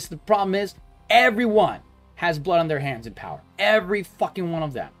 And it's the problem is, everyone has blood on their hands in power. Every fucking one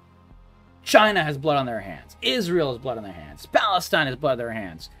of them. China has blood on their hands. Israel has blood on their hands. Palestine has blood on their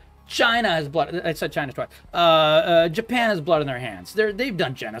hands. China has blood. I said China twice. Japan has blood on their hands. They've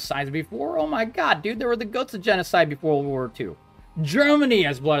done genocides before. Oh my god, dude. There were the goats of genocide before World War II. Germany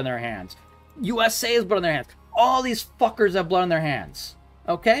has blood on their hands. USA has blood on their hands. All these fuckers have blood on their hands.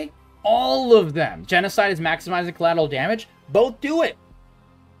 Okay? All of them. Genocide is maximizing collateral damage. Both do it.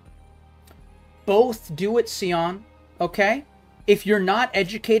 Both do it, Sion. Okay? If you're not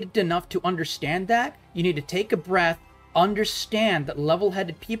educated enough to understand that, you need to take a breath, understand that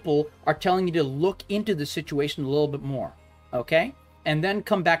level-headed people are telling you to look into the situation a little bit more. Okay? And then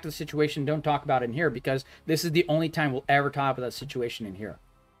come back to the situation. Don't talk about it in here, because this is the only time we'll ever talk about that situation in here.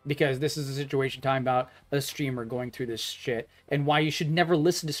 Because this is a situation talking about a streamer going through this shit and why you should never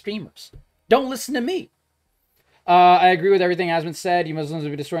listen to streamers. Don't listen to me. I agree with everything Asmon said. You Muslims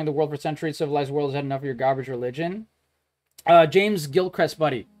have been destroying the world for centuries. Civilized world has had enough of your garbage religion. James Gilchrist,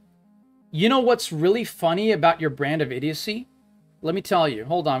 buddy. You know what's really funny about your brand of idiocy? Let me tell you.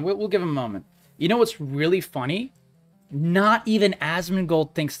 Hold on. We'll give him a moment. You know what's really funny? Not even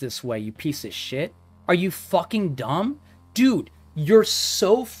Asmongold thinks this way, you piece of shit. Are you fucking dumb? Dude, you're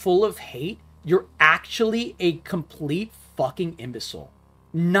so full of hate. You're actually a complete fucking imbecile.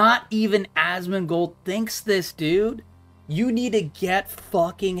 Not even Asmongold thinks this, dude. You need to get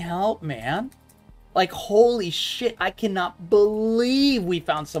fucking help, man. Like, holy shit, I cannot believe we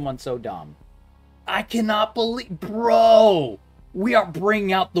found someone so dumb. I cannot believe... Bro! We are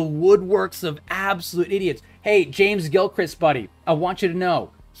bringing out the woodworks of absolute idiots. Hey, James Gilchrist, buddy, I want you to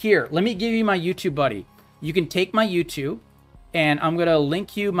know. Here, let me give you my YouTube, buddy. You can take my YouTube, and I'm going to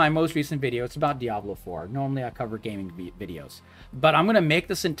link you my most recent video. It's about Diablo 4. Normally, I cover gaming videos. But I'm going to make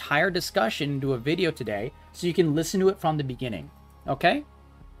this entire discussion into a video today so you can listen to it from the beginning. Okay?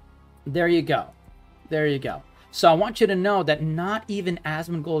 There you go. There you go. So I want you to know that not even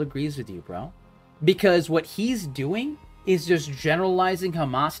Asmongold agrees with you, bro. Because what he's doing is just generalizing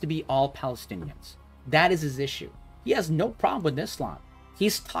Hamas to be all Palestinians. That is his issue. He has no problem with Islam.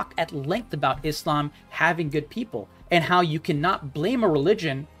 He's talked at length about Islam having good people and how you cannot blame a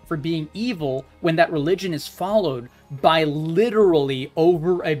religion for being evil when that religion is followed by literally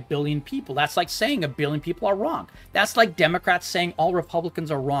over 1 billion people. That's like saying 1 billion people are wrong. That's like Democrats saying all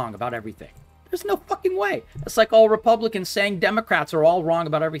Republicans are wrong about everything. There's no fucking way. It's like all Republicans saying Democrats are all wrong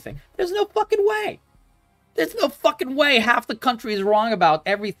about everything. There's no fucking way. There's no fucking way half the country is wrong about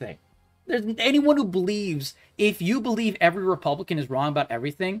everything. There's anyone who believes, if you believe every Republican is wrong about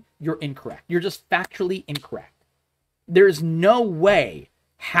everything, you're incorrect. You're just factually incorrect. There's no way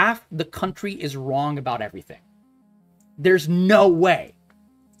half the country is wrong about everything. There's no way.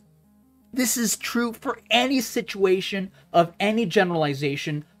 This is true for any situation of any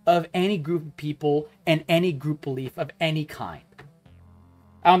generalization of any group of people and any group belief of any kind.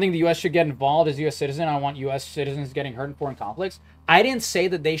 I don't think the U.S. should get involved as a U.S. citizen. I don't want U.S. citizens getting hurt in foreign conflicts. I didn't say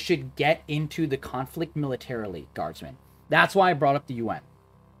that they should get into the conflict militarily, Guardsman. That's why I brought up the UN.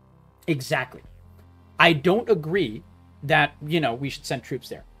 Exactly. I don't agree that, we should send troops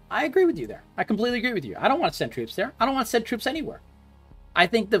there. I agree with you there. I completely agree with you. I don't want to send troops there. I don't want to send troops anywhere. I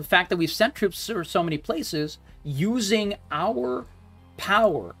think the fact that we've sent troops to so many places, using our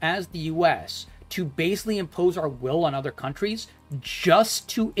power as the U.S. to basically impose our will on other countries just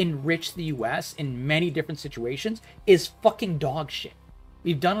to enrich the US in many different situations is fucking dog shit.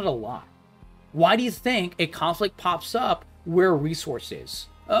 We've done it a lot. Why do you think a conflict pops up where a resource is?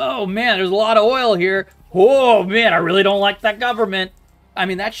 Oh man, there's a lot of oil here. Oh man, I really don't like that government. I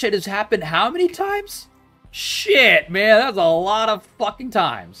mean, that shit has happened how many times? Shit, man, that's a lot of fucking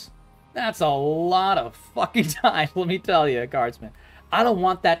times. That's a lot of fucking times, let me tell you, Guardsman. I don't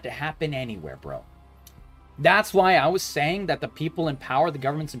want that to happen anywhere, bro. That's why I was saying that the people in power, the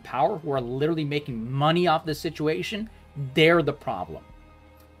governments in power, who are literally making money off this situation, they're the problem.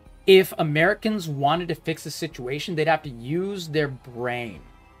 If Americans wanted to fix the situation, they'd have to use their brain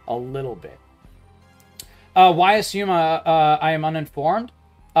a little bit. Why assume I am uninformed?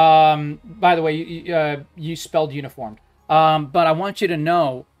 By the way, you spelled uniformed. But I want you to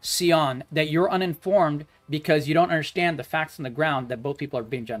know, Sion, that you're uninformed because you don't understand the facts on the ground that both people are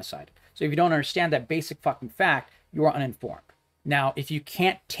being genocided. So if you don't understand that basic fucking fact, you are uninformed. Now, if you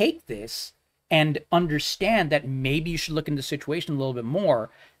can't take this and understand that maybe you should look into the situation a little bit more,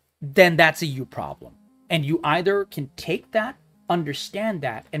 then that's a you problem. And you either can take that, understand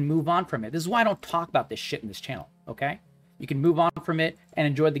that, and move on from it. This is why I don't talk about this shit in this channel, okay? You can move on from it and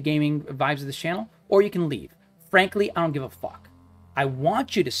enjoy the gaming vibes of this channel, or you can leave. Frankly, I don't give a fuck. I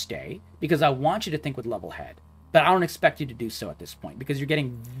want you to stay because I want you to think with level head, but I don't expect you to do so at this point because you're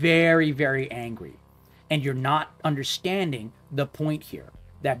getting very, very angry and you're not understanding the point here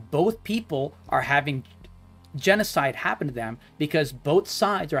that both people are having genocide happen to them because both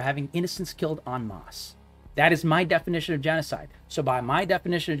sides are having innocents killed en masse. That is my definition of genocide. So by my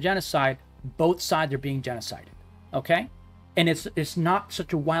definition of genocide, both sides are being genocided, okay? And it's not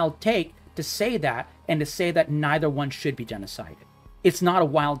such a wild take to say that and to say that neither one should be genocided. It's not a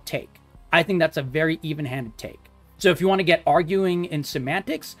wild take. I think that's a very even-handed take. So if you want to get arguing in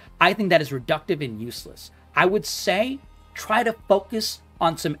semantics, I think that is reductive and useless. I would say try to focus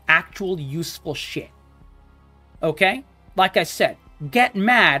on some actual useful shit. Okay? Like I said, get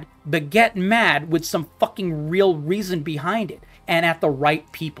mad, but get mad with some fucking real reason behind it and at the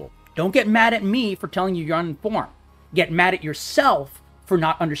right people. Don't get mad at me for telling you you're uninformed. Get mad at yourself for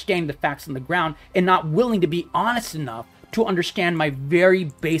not understanding the facts on the ground and not willing to be honest enough to understand my very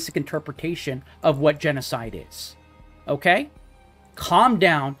basic interpretation of what genocide is. Okay? Calm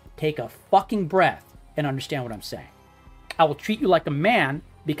down, take a fucking breath, and understand what I'm saying. I will treat you like a man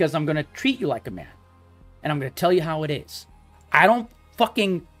because I'm going to treat you like a man. And I'm going to tell you how it is. I don't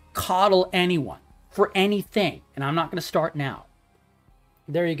fucking coddle anyone for anything. And I'm not going to start now.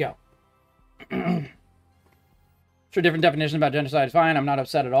 There you go. Sure, different definition about genocide is fine. I'm not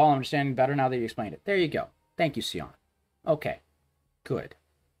upset at all. I'm understanding better now that you explained it. There you go. Thank you, Sion. Okay, good.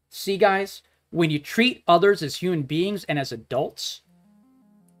 See, guys, when you treat others as human beings and as adults,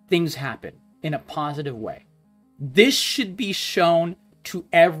 things happen in a positive way. This should be shown to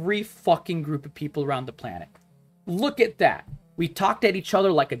every fucking group of people around the planet. Look at that. We talked at each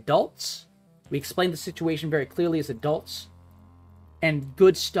other like adults. We explained the situation very clearly as adults. And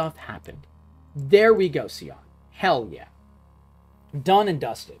good stuff happened. There we go, Sion. Hell yeah. Done and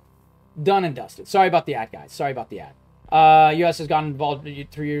dusted. Done and dusted. Sorry about the ad, guys. Sorry about the ad. U.S. has gotten involved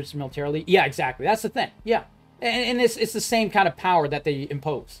 3 years militarily. Yeah, exactly. That's the thing. Yeah. And it's the same kind of power that they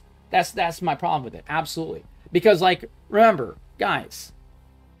impose. That's my problem with it. Absolutely. Because, like, remember, guys,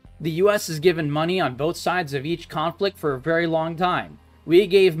 the U.S. has given money on both sides of each conflict for a very long time. We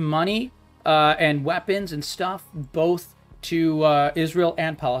gave money and weapons and stuff both to Israel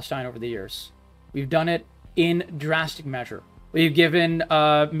and Palestine over the years. We've done it in drastic measure. We've given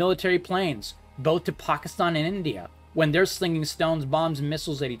military planes both to Pakistan and India when they're slinging stones, bombs, and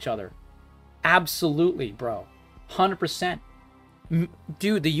missiles at each other. Absolutely, bro. 100%.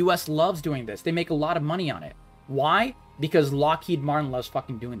 Dude, the U.S. loves doing this. They make a lot of money on it. Why? Because Lockheed Martin loves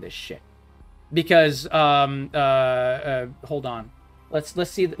fucking doing this shit. Because, hold on. Let's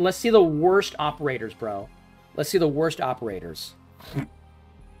see the worst operators, bro. Let's see the worst operators.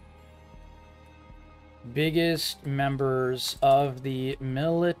 Biggest members of the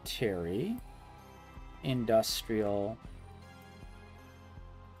military industrial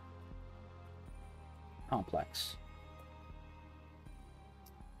complex.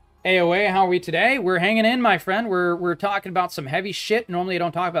 AOA, how are we today? We're hanging in, my friend. We're talking about some heavy shit. Normally I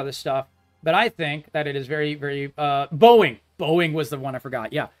don't talk about this stuff, but I think that it is very, very Boeing. Boeing was the one I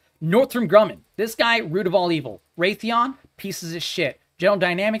forgot. Yeah. Northrop Grumman. This guy, root of all evil. Raytheon, pieces of shit. General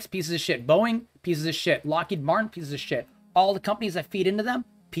Dynamics, pieces of shit. Boeing, pieces of shit. Lockheed Martin, pieces of shit. All the companies that feed into them,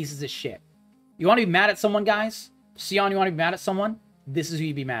 pieces of shit. You want to be mad at someone, guys? Sion, you want to be mad at someone? This is who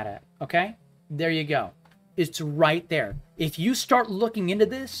you be mad at, okay? There you go. It's right there. If you start looking into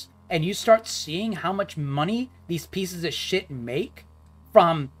this and you start seeing how much money these pieces of shit make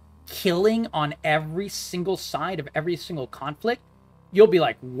from killing on every single side of every single conflict, you'll be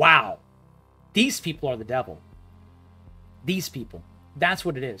like, wow, these people are the devil. These people. That's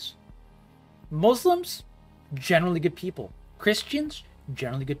what it is. Muslims, generally good people. Christians,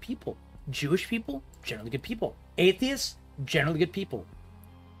 generally good people. Jewish people, generally good people. Atheists, generally good people.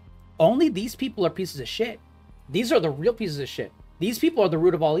 Only these people are pieces of shit. These are the real pieces of shit. These people are the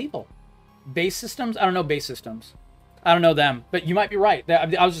root of all evil. Base systems? I don't know base systems. I don't know them, but you might be right.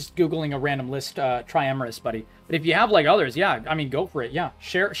 I was just Googling a random list, triemurus, buddy. But if you have like others, yeah, I mean, go for it. Yeah,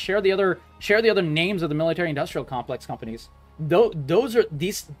 share the other names of the military-industrial complex companies. Those are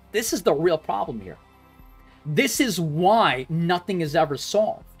these. This is the real problem here. This is why nothing is ever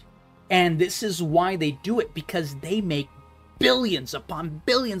solved, and this is why they do it, because they make billions upon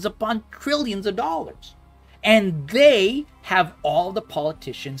trillions of dollars, and they have all the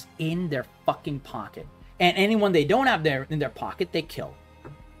politicians in their fucking pocket. And anyone they don't have in their pocket, they kill.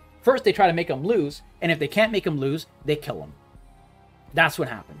 First, they try to make them lose, and if they can't make them lose, they kill them. That's what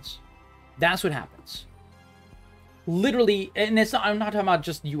happens. That's what happens. Literally, and it's not. I'm not talking about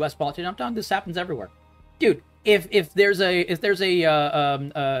just U.S. politics. I'm talking this happens everywhere, dude. If there's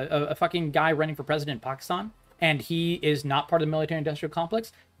a fucking guy running for president in Pakistan and he is not part of the military-industrial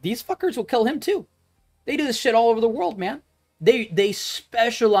complex, these fuckers will kill him too. They do this shit all over the world, man. They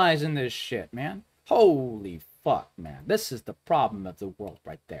specialize in this shit, man. Holy fuck, man. This is the problem of the world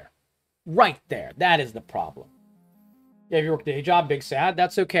right there. Right there. That is the problem. Yeah, if you work a day job, big sad,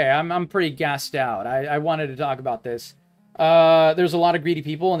 that's okay. I'm pretty gassed out. I wanted to talk about this. There's a lot of greedy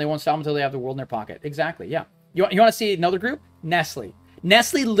people, and they won't stop until they have the world in their pocket. Exactly, yeah. You want to see another group? Nestle.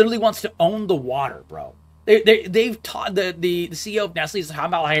 Nestle literally wants to own the water, bro. They've taught the CEO of Nestle is talking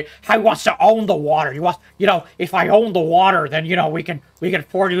about like how he wants to own the water. He wants, if I own the water, then we can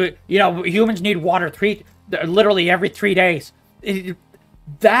afford to, humans need water literally every 3 days.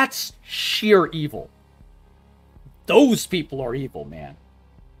 That's sheer evil. Those people are evil, man.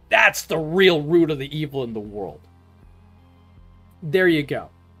 That's the real root of the evil in the world. There you go.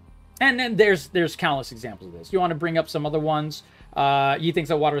 And then there's countless examples of this. You want to bring up some other ones? You think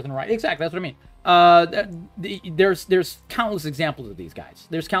that water isn't right? Exactly, that's what I mean. There's countless examples of these guys.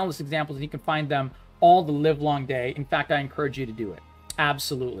 There's countless examples, and you can find them all the live long day. In fact, I encourage you to do it.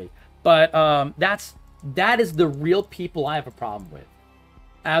 Absolutely. But that is the real people I have a problem with.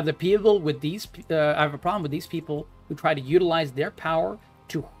 I have a problem with these people who try to utilize their power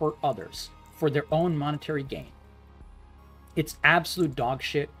to hurt others for their own monetary gain. It's absolute dog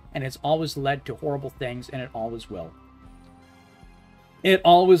shit, and it's always led to horrible things, and it always will. It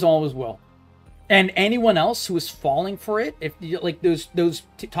always will. And anyone else who is falling for it, if like those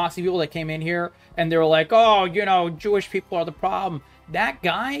toxic people that came in here and they were like, oh, Jewish people are the problem. That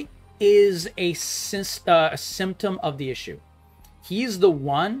guy is a symptom of the issue. He's the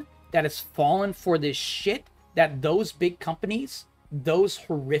one that has fallen for this shit that those big companies, those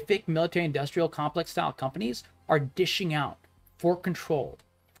horrific military-industrial complex-style companies are dishing out for control.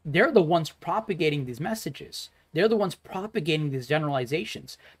 They're the ones propagating these messages. They're the ones propagating these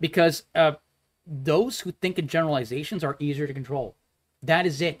generalizations because those who think in generalizations are easier to control. That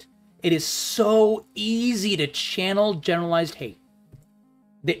is it. It is so easy to channel generalized hate.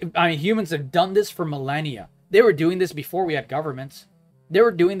 Humans have done this for millennia. They were doing this before we had governments. They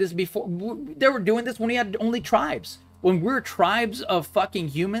were doing this when we had only tribes. When we were tribes of fucking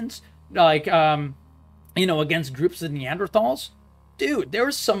humans, like, against groups of Neanderthals. Dude, there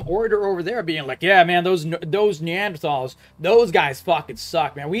was some orator over there being like, yeah, man, those Neanderthals, those guys fucking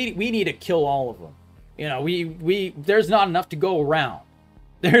suck, man. We need to kill all of them. There's not enough to go around.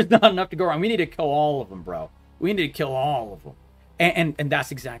 There's not enough to go around. We need to kill all of them, bro. We need to kill all of them. And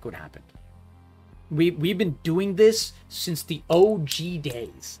that's exactly what happened. We've been doing this since the OG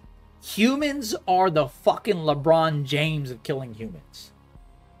days. Humans are the fucking LeBron James of killing humans.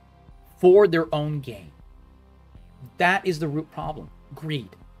 For their own gain. That is the root problem. Greed.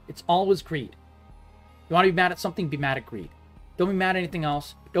 It's always greed. You want to be mad at something? Be mad at greed. Don't be mad at anything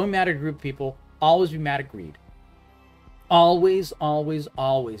else. Don't be mad at a group of people. Always be mad at greed. Always, always,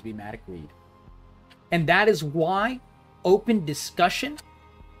 always be mad at greed. And that is why open discussion,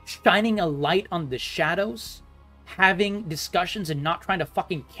 shining a light on the shadows, having discussions and not trying to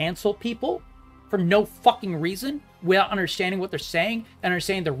fucking cancel people for no fucking reason without understanding what they're saying and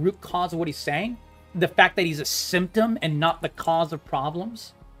understanding the root cause of what he's saying, the fact that he's a symptom and not the cause of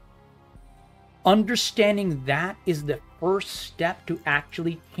problems. Understanding that is the first step to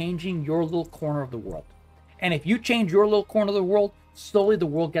actually changing your little corner of the world. And if you change your little corner of the world, slowly the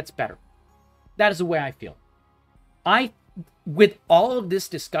world gets better. That is the way I feel. I with all of this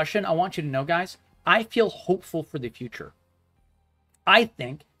discussion, I want you to know, guys, I feel hopeful for the future. I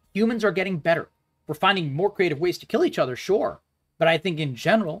think humans are getting better. We're finding more creative ways to kill each other, sure. But I think in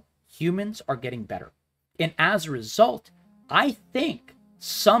general, humans are getting better. And as a result, I think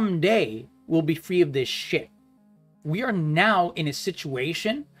someday we'll be free of this shit. We are now in a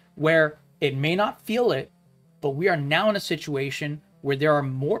situation where it may not feel it, but we are now in a situation where there are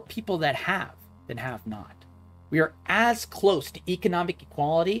more people that have than have not. We are as close to economic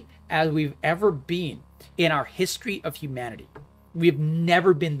equality as we've ever been in our history of humanity. We've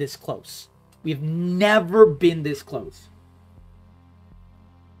never been this close. We've never been this close.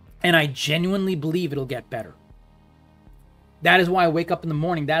 And I genuinely believe it'll get better. That is why I wake up in the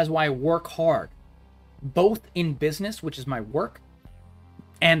morning. That is why I work hard, both in business, which is my work,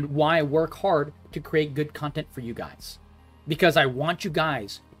 and why I work hard to create good content for you guys. Because I want you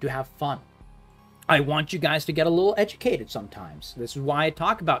guys to have fun. I want you guys to get a little educated sometimes. This is why I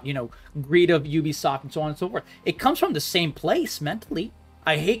talk about, greed of Ubisoft and so on and so forth. It comes from the same place mentally.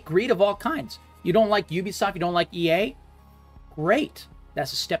 I hate greed of all kinds. You don't like Ubisoft, you don't like EA? Great.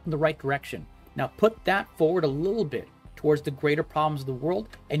 That's a step in the right direction. Now put that forward a little bit towards the greater problems of the world,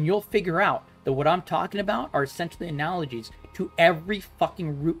 and you'll figure out that what I'm talking about are essentially analogies to every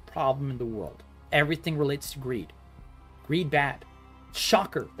fucking root problem in the world. Everything relates to greed. Greed bad.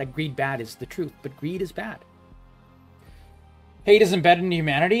 Shocker that greed bad is the truth, but greed is bad. Hate is embedded in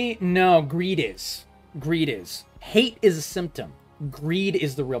humanity? No, greed is. Greed is. Hate is a symptom. Greed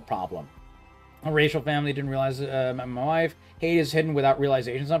is the real problem. A racial family didn't realize my wife. Hate is hidden without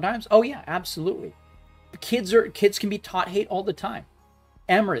realization sometimes. Oh yeah, absolutely. Kids can be taught hate all the time.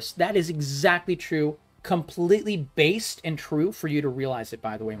 Emerus, that is exactly true. Completely based and true for you to realize it,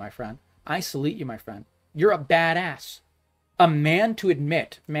 by the way, my friend. I salute you, my friend. You're a badass. A man to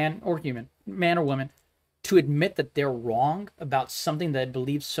admit, man or human, man or woman, to admit that they're wrong about something that they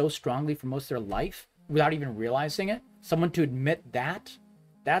believe so strongly for most of their life without even realizing it. Someone to admit that,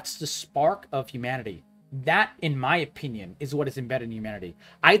 that's the spark of humanity. That, in my opinion, is what is embedded in humanity.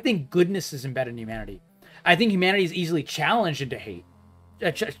 I think goodness is embedded in humanity. I think humanity is easily challenged into hate.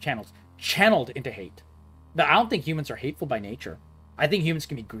 Channeled into hate. But I don't think humans are hateful by nature. I think humans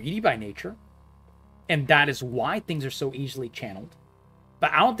can be greedy by nature. And that is why things are so easily channeled.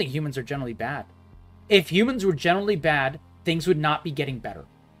 But I don't think humans are generally bad. If humans were generally bad, things would not be getting better.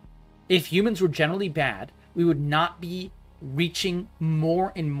 If humans were generally bad, we would not be reaching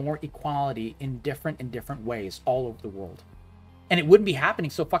more and more equality in different ways all over the world. And it wouldn't be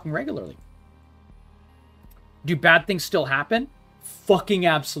happening so fucking regularly. Do bad things still happen? Fucking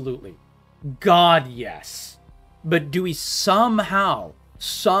absolutely. God, yes. But do we somehow,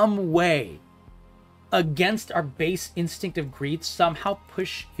 some way, against our base instinct of greed, somehow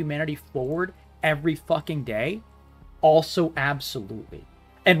push humanity forward every fucking day? Also, absolutely.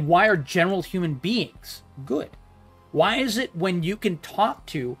 And why are general human beings good? Why is it when you can talk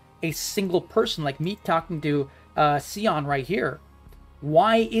to a single person, like me talking to Sion right here,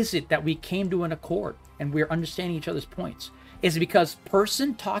 why is it that we came to an accord and we're understanding each other's points? Is because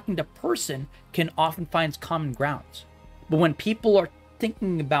person talking to person can often find common grounds. But when people are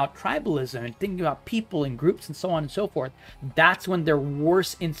thinking about tribalism and thinking about people and groups and so on and so forth, that's when their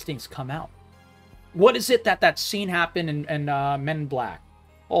worst instincts come out. What is it that scene happened in Men in Black?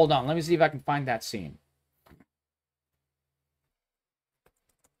 Hold on, let me see if I can find that scene.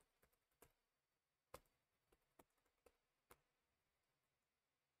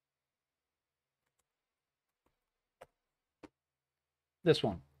 This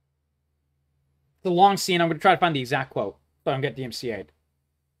one. It's a long scene. I'm going to try to find the exact quote, so I don't get DMCA'd.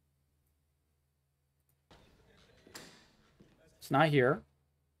 It's not here.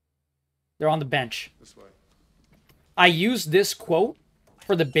 They're on the bench. This way. I used this quote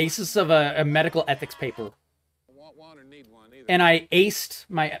for the basis of a medical ethics paper. And I aced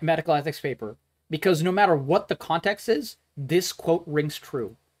my medical ethics paper because no matter what the context is, this quote rings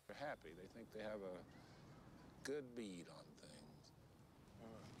true. They're happy. They think they have a good bead on things.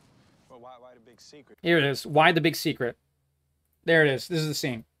 Well, why the big secret? Here it is. Why the big secret? There it is. This is the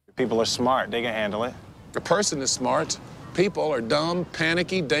scene. People are smart. They can handle it. A person is smart. People are dumb,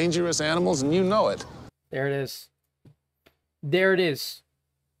 panicky, dangerous animals, and you know it. There it is. There it is.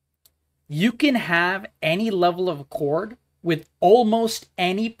 You can have any level of accord with almost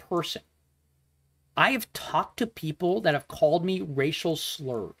any person. I have talked to people that have called me racial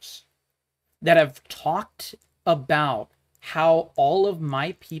slurs, that have talked about how all of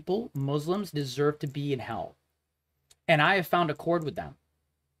my people, Muslims, deserve to be in hell. And I have found accord with them.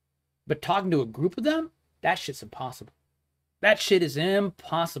 But talking to a group of them, that shit's impossible. That shit is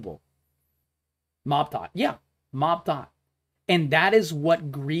impossible. Mob thought. Yeah, mob thought. And that is what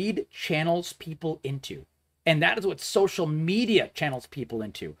greed channels people into. And that is what social media channels people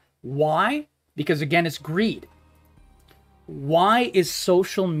into. Why? Because again, it's greed. Why is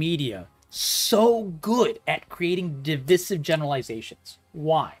social media so good at creating divisive generalizations?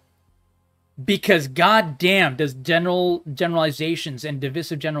 Why? Because goddamn does generalizations and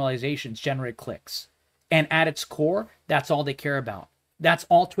divisive generalizations generate clicks. And at its core, that's all they care about. That's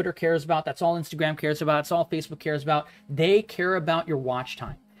all Twitter cares about. That's all Instagram cares about. That's all Facebook cares about. They care about your watch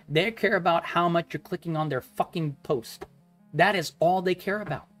time. They care about how much you're clicking on their fucking post. That is all they care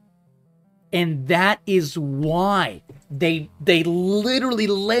about. And that is why they literally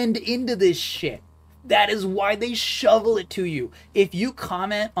lend into this shit. That is why they shovel it to you. If you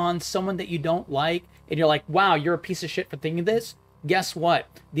comment on someone that you don't like and you're like, wow, you're a piece of shit for thinking this, guess what?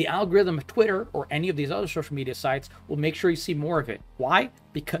 The algorithm of Twitter or any of these other social media sites will make sure you see more of it. Why?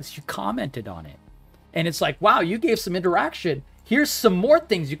 Because you commented on it. And it's like, wow, you gave some interaction. Here's some more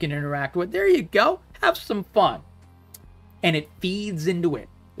things you can interact with. There you go. Have some fun. And it feeds into it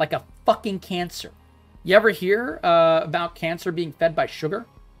like a fucking cancer. You ever hear about cancer being fed by sugar?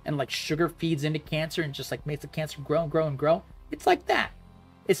 And like sugar feeds into cancer and just like makes the cancer grow and grow and grow? It's like that.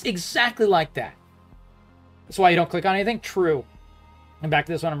 It's exactly like that. That's why you don't click on anything? True. And back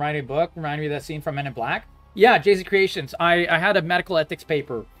to this one, I'm writing a book. Reminded me of that scene from Men in Black. Yeah, JC Creations. I had a medical ethics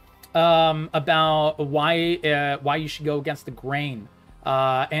paper about why you should go against the grain,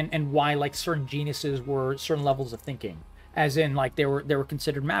 and why like certain geniuses were certain levels of thinking, as in like they were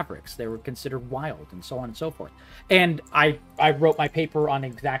considered mavericks, they were considered wild, and so on and so forth. And I wrote my paper on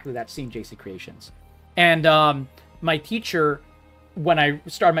exactly that scene, JC Creations. And my teacher, when I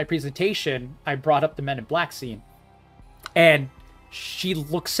started my presentation, I brought up the Men in Black scene, and she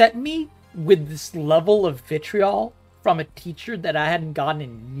looks at me with this level of vitriol from a teacher that I hadn't gotten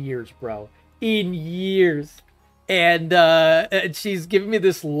in years, bro. In years. And she's giving me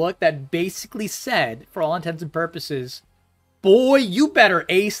this look that basically said, for all intents and purposes, boy, you better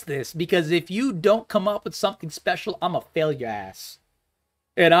ace this, because if you don't come up with something special, I'm gonna fail your ass.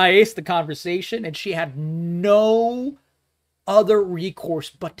 And I aced the conversation, and she had no other recourse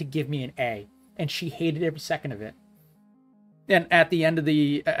but to give me an A. And she hated every second of it. And at the end of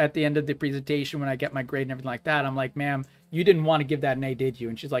the presentation, when I get my grade and everything like that, I'm like, ma'am, you didn't want to give that an A, did you?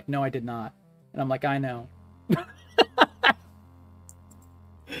 And she's like, no, I did not. And I'm like, I know.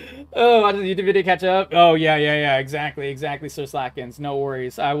 Oh, I did the YouTube video catch up? Oh, yeah, exactly, Sir Slackins. No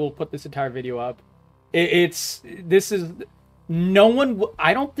worries. I will put this entire video up. No one,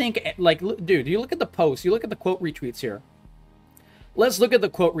 I don't think, like, dude, you look at the posts, you look at the quote retweets here. Let's look at the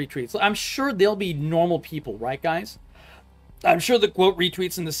quote retweets. I'm sure they'll be normal people, right, guys? I'm sure the quote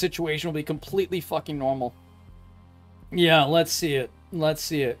retweets in this situation will be completely fucking normal. Yeah, let's see it. Let's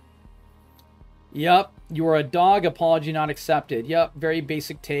see it. Yep, you are a dog, apology not accepted. Yep, very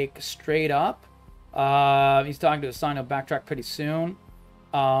basic take, straight up. He's talking to a sign, he'll backtrack pretty soon.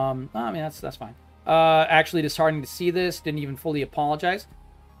 I mean, that's fine. Actually disheartening to see this, didn't even fully apologize.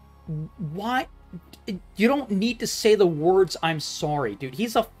 Why? You don't need to say the words, I'm sorry, dude.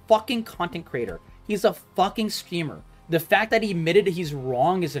 He's a fucking content creator. He's a fucking streamer. The fact that he admitted he's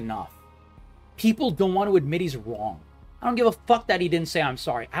wrong is enough. People don't want to admit he's wrong. I don't give a fuck that he didn't say I'm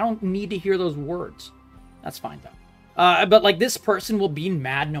sorry. I don't need to hear those words. That's fine, though. But, like, this person will be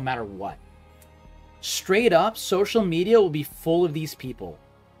mad no matter what. Straight up, social media will be full of these people.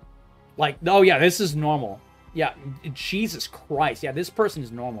 Like, oh, yeah, this is normal. Yeah, Jesus Christ. Yeah, this person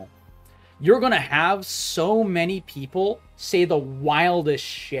is normal. You're going to have so many people say the wildest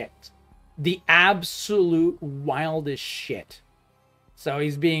shit. The absolute wildest shit. So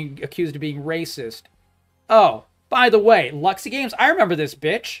he's being accused of being racist. Oh, by the way, Luxy Games, I remember this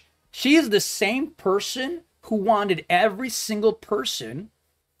bitch. She is the same person who wanted every single person,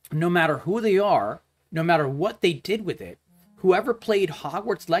 no matter who they are, no matter what they did with it, whoever played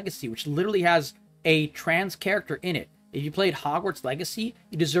Hogwarts Legacy, which literally has a trans character in it. If you played Hogwarts Legacy,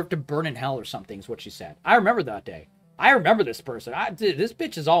 you deserve to burn in hell or something, is what she said. I remember that day. I remember this person. This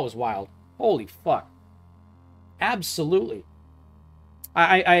bitch is always wild. Holy fuck. Absolutely.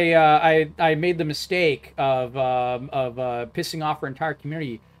 I made the mistake of pissing off our entire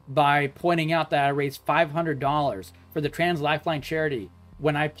community by pointing out that I raised $500 for the Trans Lifeline charity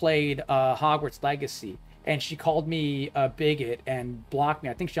when I played Hogwarts Legacy. And she called me a bigot and blocked me.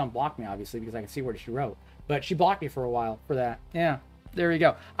 I think she unblocked me, obviously, because I can see what she wrote. But she blocked me for a while for that. Yeah, there you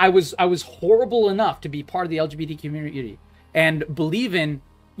go. I was horrible enough to be part of the LGBT community and believe in,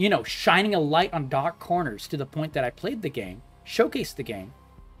 you know, shining a light on dark corners to the point that I played the game, showcased the game,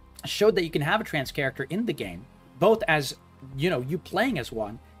 showed that you can have a trans character in the game, both as, you know, you playing as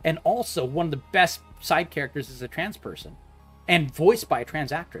one, and also one of the best side characters is a trans person. and voiced by a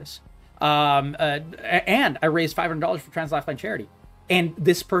trans actress. And I raised $500 for Trans Lifeline charity. And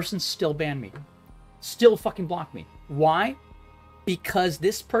this person still banned me. Still fucking blocked me. Why? Because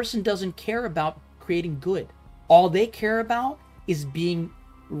this person doesn't care about creating good. All they care about is being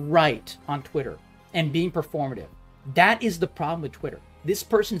right on Twitter and being performative. That is the problem with Twitter. This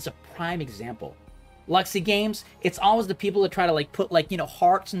person is a prime example. Luxy Games, it's always the people that try to like put like, you know,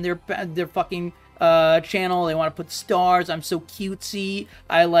 hearts in their fucking channel. They want to put stars. I'm so cutesy.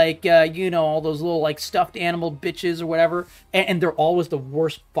 I like, you know, all those little like stuffed animal bitches or whatever. And they're always the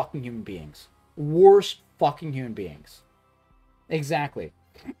worst fucking human beings. Worst fucking human beings. Exactly.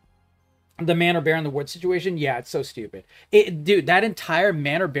 The man or bear in the woods situation, yeah, it's so stupid. Dude, that entire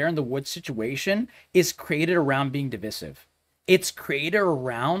man or bear in the woods situation is created around being divisive. It's created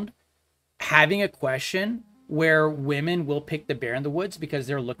around having a question where women will pick the bear in the woods because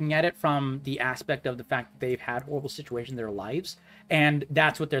they're looking at it from the aspect of the fact that they've had horrible situations in their lives, and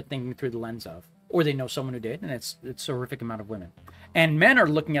that's what they're thinking through the lens of. Or they know someone who did, and it's a horrific amount of women. And men are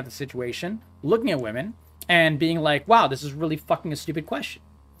looking at the situation, looking at women, and being like, wow, this is really fucking a stupid question.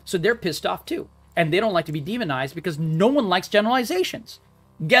 So they're pissed off too. And they don't like to be demonized because no one likes generalizations.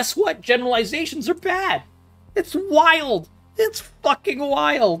 Guess what? Generalizations are bad. It's wild. It's fucking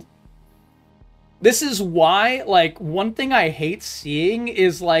wild. This is why, like, one thing I hate seeing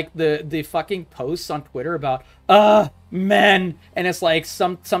is, like, the fucking posts on Twitter about, men, and it's, like,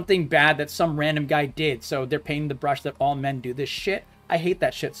 something bad that some random guy did, so they're painting the brush that all men do this shit. I hate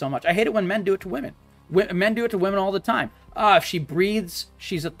that shit so much. I hate it when men do it to women. Men do it to women all the time. If she breathes,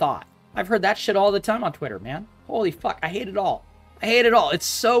 she's a thought. I've heard that shit all the time on Twitter, man. Holy fuck, I hate it all. I hate it all. It's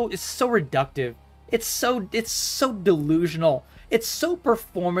so reductive. It's so delusional. It's so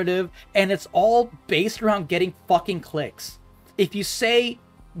performative, and it's all based around getting fucking clicks. If you say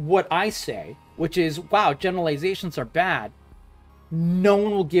what I say, which is, wow, generalizations are bad, no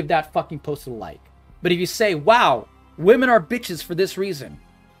one will give that fucking post a like. But if you say, wow, women are bitches for this reason,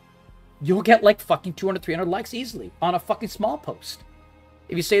 you'll get like fucking 200, 300 likes easily on a fucking small post.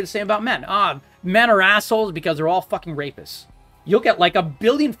 If you say the same about men, men are assholes because they're all fucking rapists, you'll get like 1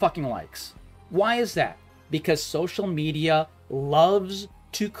 billion fucking likes. Why is that? Because social media loves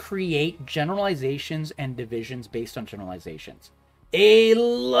to create generalizations and divisions based on generalizations. They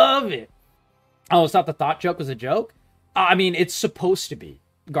love it. Oh, it's not the thought joke was a joke? I mean, it's supposed to be,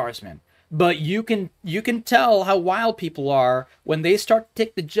 Garsman. But you can tell how wild people are when they start to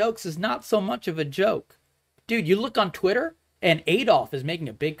take the jokes as not so much of a joke. Dude, you look on Twitter, and Adolf is making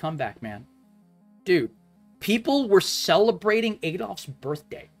a big comeback, man. Dude, people were celebrating Adolf's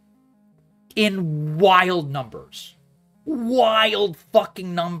birthday in wild numbers. Wild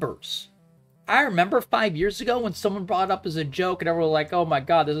fucking numbers. I remember 5 years ago when someone brought it up as a joke and everyone was like, oh my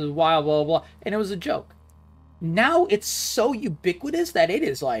god, this is wild, blah, blah, blah. And it was a joke. Now it's so ubiquitous that it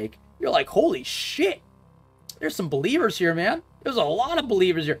is like, you're like, holy shit. There's some believers here, man. There's a lot of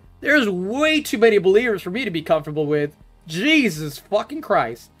believers here. There's way too many believers for me to be comfortable with. Jesus fucking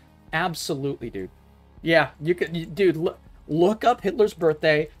Christ. Absolutely, dude. Yeah, you could, dude, look up Hitler's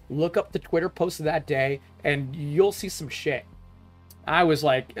birthday, look up the Twitter post of that day, and you'll see some shit. I was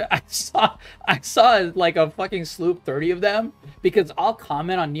like, I saw like a fucking slew of 30 of them, because I'll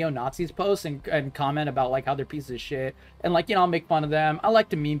comment on neo-Nazis posts and comment about like how they're pieces of shit, and like, you know, I'll make fun of them. I like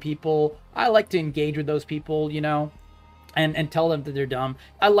to meme people. I like to engage with those people, you know, and tell them that they're dumb.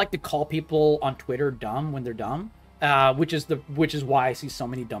 I like to call people on Twitter dumb when they're dumb, which is why I see so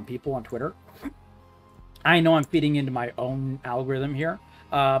many dumb people on Twitter. I know I'm feeding into my own algorithm here,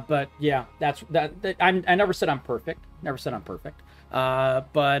 but yeah, I never said I'm perfect. Never said I'm perfect.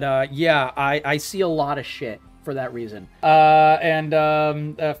 Yeah, I see a lot of shit for that reason. Flat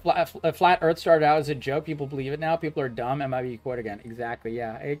Earth started out as a joke. People believe it now. People are dumb. MIB quote again. Exactly.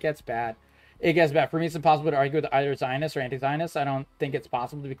 Yeah, it gets bad. It gets bad. For me, it's impossible to argue with either Zionists or anti-Zionists. I don't think it's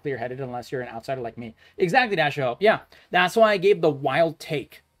possible to be clear-headed unless you're an outsider like me. Exactly, Dash Hope. Yeah, that's why I gave the wild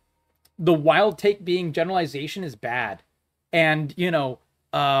take. The wild take being generalization is bad. And, you know,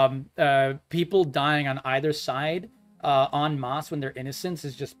 people dying on either side en masse when they're innocents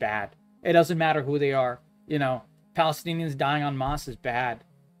is just bad. It doesn't matter who they are. You know, Palestinians dying en masse is bad.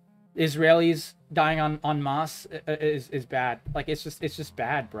 Israelis dying en masse is bad. Like, it's just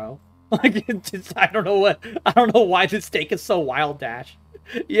bad, bro. Like, I don't know why this take is so wild, Dash.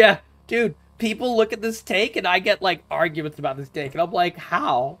 Yeah, dude. People look at this take and I get like arguments about this take and I'm like,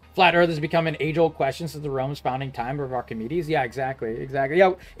 how? Flat Earth has become an age-old question since the Rome's founding time of Archimedes. Yeah, exactly.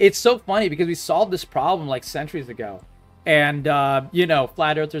 Yeah, it's so funny because we solved this problem like centuries ago. And, you know,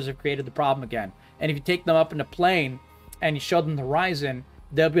 flat earthers have created the problem again. And if you take them up in a plane and you show them the horizon,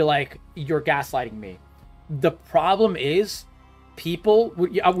 they'll be like, you're gaslighting me. The problem is people,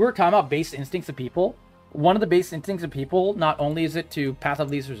 we were talking about base instincts of people. One of the base instincts of people, not only is it to path of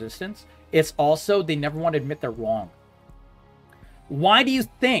least resistance, it's also they never want to admit they're wrong. Why do you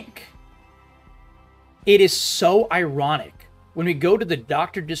think it is so ironic when we go to the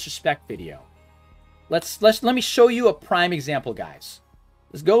Dr. Disrespect video? Let me show you a prime example, guys.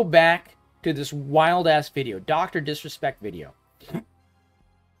 Let's go back to this wild ass video, Dr. Disrespect video.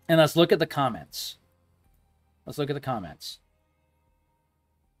 And let's look at the comments. Let's look at the comments.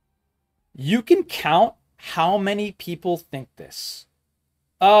 You can count how many people think this.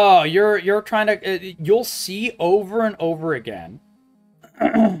 Oh, you're trying to you'll see over and over again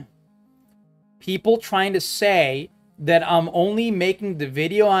people trying to say that I'm only making the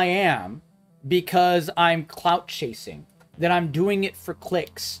video I am because I'm clout chasing, that I'm doing it for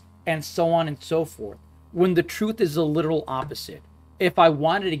clicks, and so on and so forth. When the truth is the literal opposite. If I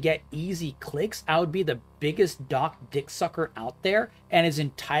wanted to get easy clicks, I would be the biggest Doc dick sucker out there, and his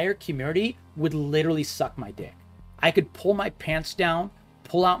entire community would literally suck my dick. I could pull my pants down,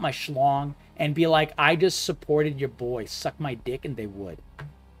 pull out my schlong, and be like, I just supported your boy, suck my dick, and they would.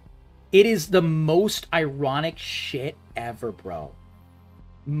 It is the most ironic shit ever, bro.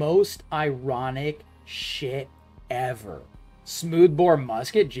 Most ironic shit ever. Smoothbore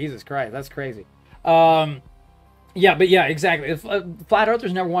musket? Jesus Christ, that's crazy. Yeah, but yeah, exactly. If, flat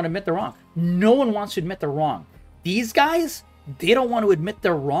earthers never want to admit they're wrong. No one wants to admit they're wrong. These guys, they don't want to admit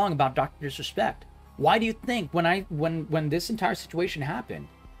they're wrong about Dr. Disrespect. Why do you think when this entire situation happened,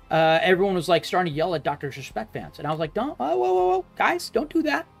 everyone was like starting to yell at Dr. Disrespect fans? And I was like, don't, whoa, guys, don't do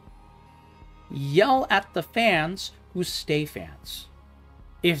that. Yell at the fans who stay fans.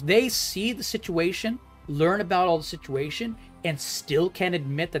 If they see the situation, learn about all the situation, and still can't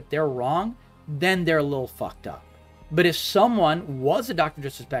admit that they're wrong, then they're a little fucked up. But if someone was a Dr.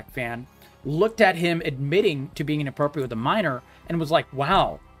 Disrespect fan, looked at him admitting to being inappropriate with a minor, and was like,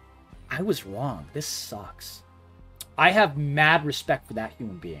 wow, I was wrong. This sucks. I have mad respect for that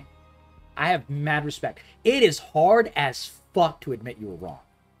human being. I have mad respect. It is hard as fuck to admit you were wrong.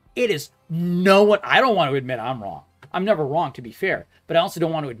 It is no one. I don't want to admit I'm wrong. I'm never wrong, to be fair, but I also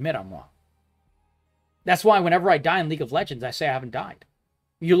don't want to admit I'm wrong. That's why whenever I die in League of Legends, I say I haven't died.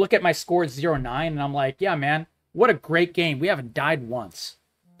 You look at my score at 0-9, and I'm like, yeah, man, what a great game. We haven't died once.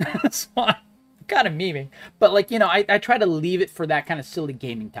 That's why I'm kind of memeing. But, like, you know, I try to leave it for that kind of silly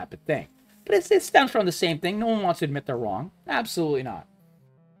gaming type of thing. But it stems from the same thing. No one wants to admit they're wrong. Absolutely not.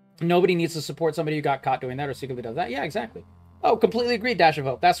 Nobody needs to support somebody who got caught doing that or secretly does that. Yeah, exactly. Oh, completely agreed, Dash of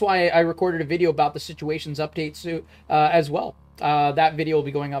Hope. That's why I recorded a video about the situations update as well. That video will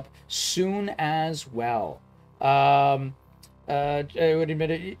be going up soon as well. I would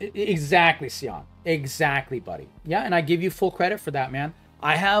admit it. Exactly, Sion. Exactly, buddy. Yeah, and I give you full credit for that, man.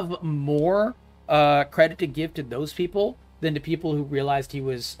 I have more credit to give to those people than to people who realized he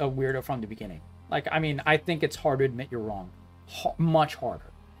was a weirdo from the beginning. Like, I mean, I think it's hard to admit you're wrong. Much harder.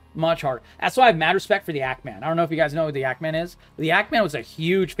 Much harder. That's why I have mad respect for the Ackman. I don't know if you guys know who the Ackman is. The Ackman was a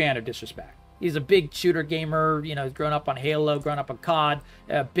huge fan of Disrespect. He's a big shooter gamer, you know, grown up on Halo, grown up on COD,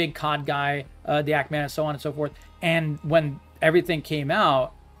 a big COD guy, the Ackman, and so on and so forth. And when everything came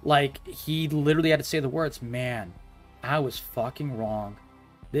out, like, he literally had to say the words, man, I was fucking wrong.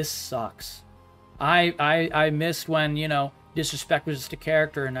 This sucks. I missed when, you know, Disrespect was just a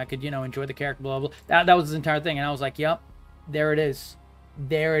character and I could, you know, enjoy the character, blah, blah, blah. That was his entire thing. And I was like, yep, there it is.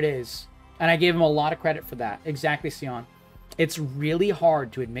 There it is. And I gave him a lot of credit for that. Exactly, Sion. It's really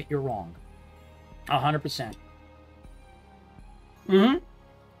hard to admit you're wrong. 100%.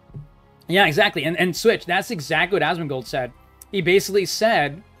 Yeah, exactly. And Switch, that's exactly what Asmongold said. He basically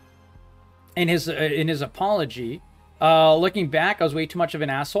said in his apology, looking back, I was way too much of an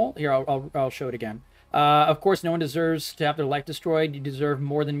asshole. Here, I'll show it again. Of course, no one deserves to have their life destroyed. You deserve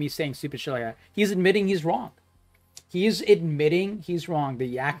more than me saying stupid shit like that. He's admitting he's wrong. He's admitting he's wrong. The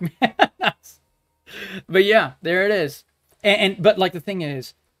Yak Man. But yeah, there it is. But like the thing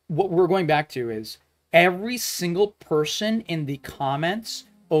is, what we're going back to is every single person in the comments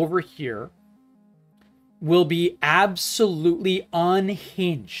over here will be absolutely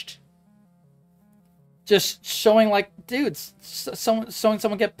unhinged. Just showing like, dudes, showing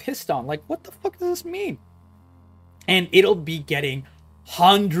someone get pissed on. Like, what the fuck does this mean? And it'll be getting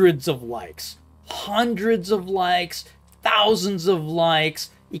hundreds of likes. Hundreds of likes, thousands of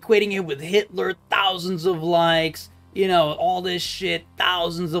likes, equating it with Hitler, thousands of likes, you know, all this shit,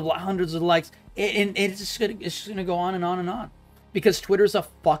 thousands of hundreds of likes, and it's just gonna go on and on and on, because Twitter's a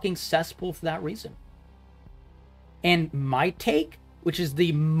fucking cesspool for that reason. And my take, which is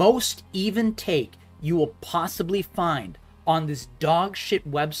the most even take you will possibly find on this dog shit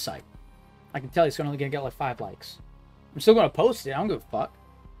website, I can tell you it's only gonna get like 5 likes. I'm still going to post it. I don't give a fuck.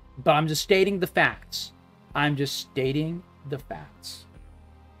 But I'm just stating the facts. I'm just stating the facts.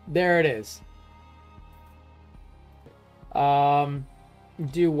 There it is.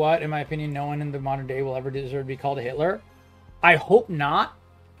 Do what? In my opinion, no one in the modern day will ever deserve to be called a Hitler. I hope not.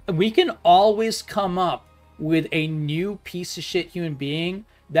 We can always come up with a new piece of shit human being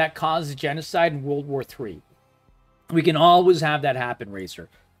that caused genocide in World War III. We can always have that happen, Racer.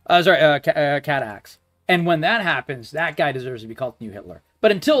 Cat Axe. And when that happens, that guy deserves to be called the new Hitler.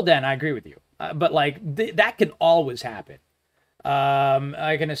 But until then, I agree with you. But like that can always happen.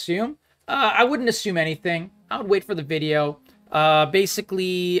 I can assume. I wouldn't assume anything. I would wait for the video.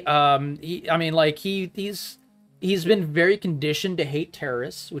 Basically, he's been very conditioned to hate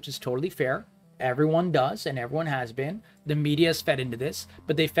terrorists, which is totally fair. Everyone does, and everyone has been. The media has fed into this,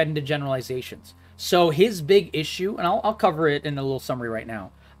 but they fed into generalizations. So his big issue, and I'll cover it in a little summary right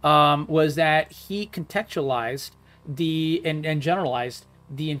now, was that he contextualized and generalized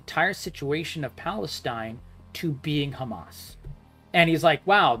the entire situation of Palestine to being Hamas. And he's like,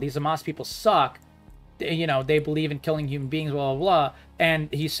 wow, these Hamas people suck. You know, they believe in killing human beings, blah, blah, blah.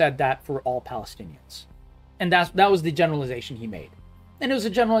 And he said that for all Palestinians. And that was the generalization he made. And it was a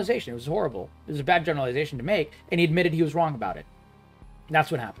generalization. It was horrible. It was a bad generalization to make. And he admitted he was wrong about it.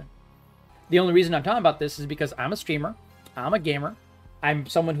 That's what happened. The only reason I'm talking about this is because I'm a streamer. I'm a gamer. I'm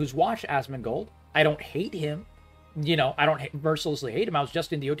someone who's watched Asmongold. I don't hate him. You know, I don't mercilessly hate him. I was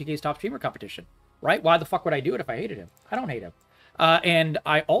just in the OTK's top streamer competition, right? Why the fuck would I do it if I hated him? I don't hate him. And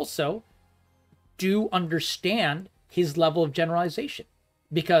I also do understand his level of generalization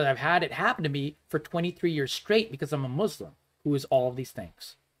because I've had it happen to me for 23 years straight because I'm a Muslim who is all of these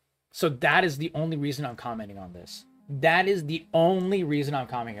things. So that is the only reason I'm commenting on this. That is the only reason I'm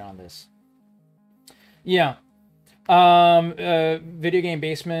commenting on this. Yeah. Video game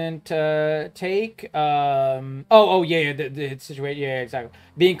basement take. Yeah, the situation. Yeah, exactly.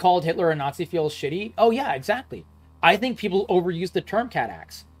 Being called Hitler or Nazi feels shitty. Oh yeah, exactly. I think people overuse the term cat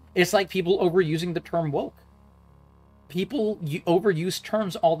axe. It's like people overusing the term woke. People overuse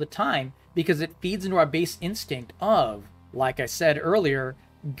terms all the time because it feeds into our base instinct of, like I said earlier,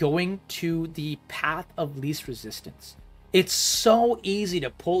 going to the path of least resistance. It's so easy to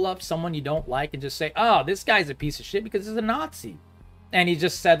pull up someone you don't like and just say, oh, this guy's a piece of shit because he's a Nazi. And he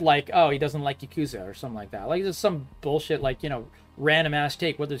just said, like, oh, he doesn't like Yakuza or something like that. Like, just some bullshit, like, you know, random ass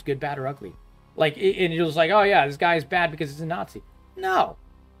take, whether it's good, bad, or ugly. Like, and you're just like, oh, yeah, this guy's bad because he's a Nazi. No.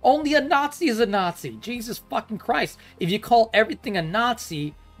 Only a Nazi is a Nazi. Jesus fucking Christ. If you call everything a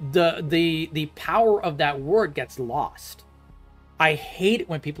Nazi, the power of that word gets lost. I hate it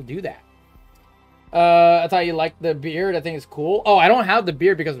when people do that. I thought you liked the beard. I think it's cool. Oh, I don't have the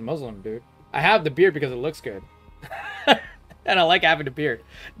beard because I'm Muslim, dude. I have the beard because it looks good. And I like having a beard.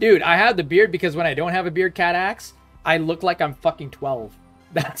 Dude, I have the beard because when I don't have a beard, cat axe, I look like I'm fucking 12.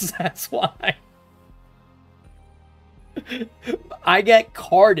 That's why. I get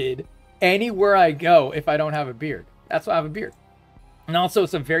carded anywhere I go if I don't have a beard. That's why I have a beard. And also,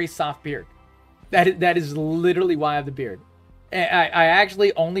 it's a very soft beard. That is literally why I have the beard. I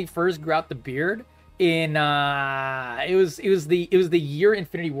actually only first grew out the beard in it was the year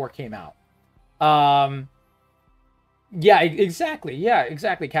Infinity War came out. Yeah, exactly. Yeah,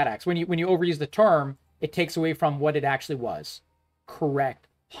 exactly. Cat axe. When you overuse the term, it takes away from what it actually was. Correct.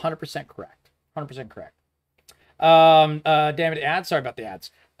 100% correct. 100% correct. Damn it, ads. Sorry about the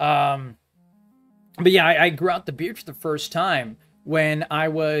ads. But yeah, I grew out the beard for the first time when I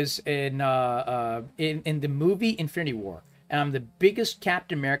was in the movie Infinity War. And I'm the biggest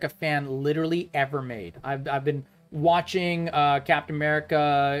Captain America fan literally ever made. I've been watching Captain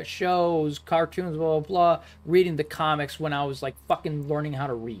America shows, cartoons, blah, blah, blah, reading the comics when I was like fucking learning how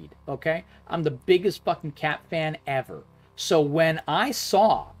to read, okay? I'm the biggest fucking Cap fan ever. So when I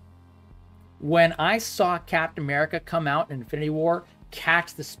saw Captain America come out in Infinity War,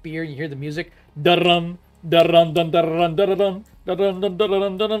 catch the spear, you hear the music, dun dun dun dun dun dun dun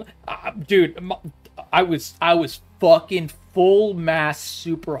dun dun dun. Dude, I was fucking full mass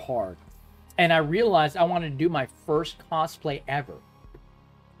super hard. And I realized I wanted to do my first cosplay ever.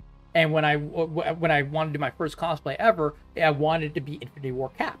 And when I wanted to do my first cosplay ever, I wanted it to be Infinity War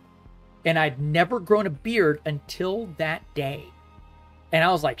Cap. And I'd never grown a beard until that day. And I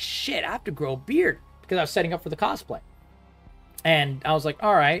was like, shit, I have to grow a beard because I was setting up for the cosplay. And I was like,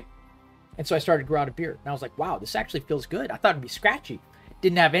 all right. And so I started to grow out a beard. And I was like, wow, this actually feels good. I thought it'd be scratchy.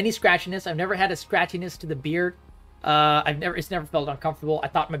 Didn't have any scratchiness. I've never had a scratchiness to the beard. It's never felt uncomfortable. I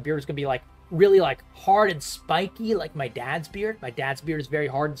thought my beard was gonna be like really like hard and spiky like my dad's beard. My dad's beard is very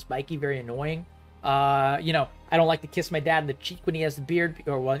hard and spiky, very annoying. You know, I don't like to kiss my dad in the cheek when he has the beard,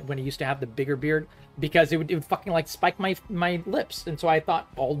 or when he used to have the bigger beard, because it would fucking like spike my lips. And so I thought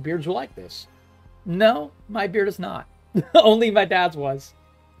all beards were like this. No, my beard is not. Only my dad's was.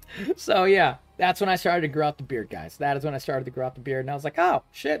 So yeah, that's when I started to grow out the beard, guys. That is when I started to grow out the beard, and I was like, oh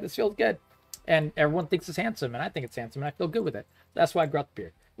shit, this feels good. And everyone thinks it's handsome, and I think it's handsome, and I feel good with it. That's why I grew out the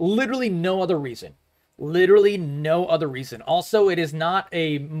beard. Literally no other reason. Literally no other reason. Also, it is not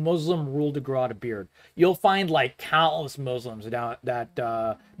a Muslim rule to grow out a beard. You'll find like countless Muslims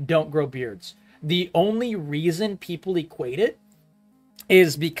that don't grow beards. The only reason people equate it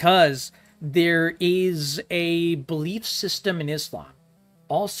is because there is a belief system in Islam.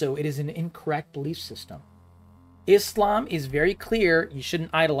 Also, it is an incorrect belief system. Islam is very clear. You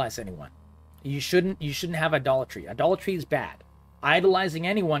shouldn't idolize anyone. You shouldn't have idolatry. Idolatry is bad. Idolizing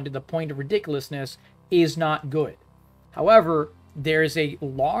anyone to the point of ridiculousness is not good. However, there is a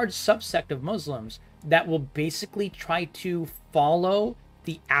large subsect of Muslims that will basically try to follow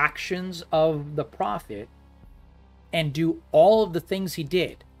the actions of the Prophet and do all of the things he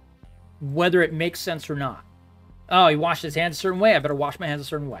did, whether it makes sense or not. Oh, he washed his hands a certain way, I better wash my hands a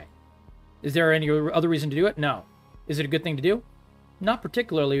certain way. Is there any other reason to do it? No. Is it a good thing to do? Not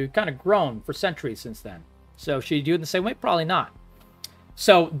particularly. We've kind of grown for centuries since then. So should you do it in the same way? Probably not.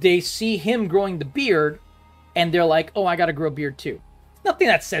 So they see him growing the beard, and they're like, oh, I got to grow a beard too. Nothing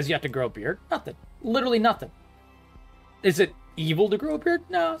that says you have to grow a beard. Nothing. Literally nothing. Is it evil to grow a beard?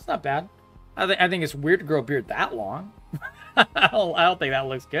 No, it's not bad. I think it's weird to grow a beard that long. I don't think that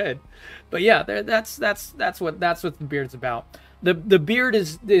looks good. But yeah, that's what the beard's about. The beard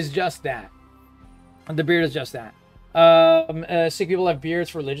is just that. The beard is just that. Sick people have beards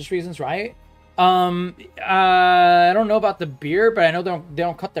for religious reasons, right? I don't know about the beard, but I know they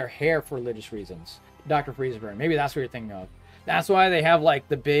don't cut their hair for religious reasons. Dr. Freezeburn. Maybe that's what you're thinking of. That's why they have like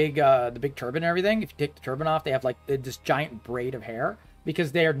the big turban and everything. If you take the turban off, they have like this giant braid of hair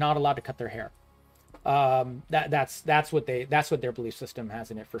because they are not allowed to cut their hair. That's what their belief system has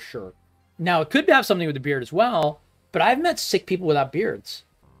in it for sure. Now it could have something with the beard as well, but I've met sick people without beards.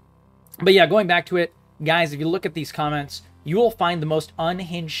 But yeah, going back to it, guys, if you look at these comments, you will find the most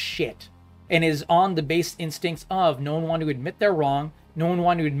unhinged shit, and is on the base instincts of no one wanting to admit they're wrong, no one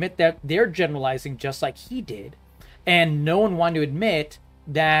wanting to admit that they're generalizing just like he did, and no one wanting to admit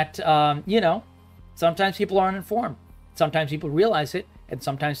that, you know, sometimes people aren't informed. Sometimes people realize it, and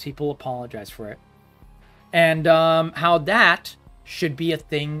sometimes people apologize for it. And how that should be a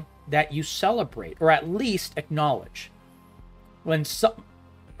thing that you celebrate, or at least acknowledge. When some...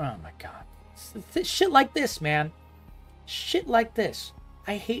 Oh my God. Shit like this, man. Shit like this.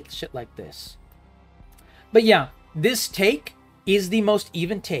 I hate shit like this. But yeah, this take is the most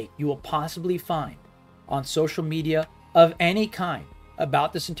even take you will possibly find on social media of any kind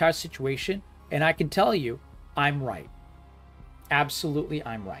about this entire situation. And I can tell you, I'm right. Absolutely,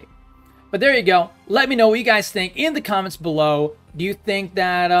 I'm right. But there you go. Let me know what you guys think in the comments below. Do you think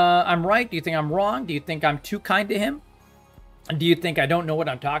that I'm right? Do you think I'm wrong? Do you think I'm too kind to him? Do you think I don't know what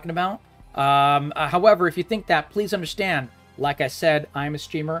I'm talking about? However, if you think that, please understand, like I said, I'm a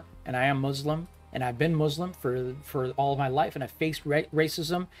streamer and I am Muslim, and I've been Muslim for all of my life, and I've faced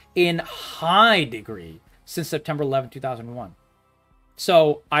racism in high degree since September 11, 2001.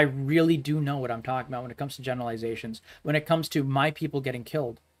 So I really do know what I'm talking about when it comes to generalizations, when it comes to my people getting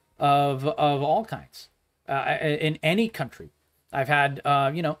killed of all kinds in any country. I've had,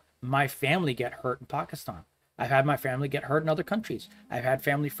 you know, my family get hurt in Pakistan. I've had my family get hurt in other countries. I've had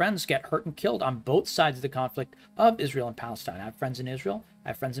family friends get hurt and killed on both sides of the conflict of Israel and Palestine. I have friends in Israel. I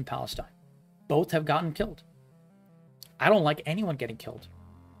have friends in Palestine. Both have gotten killed. I don't like anyone getting killed.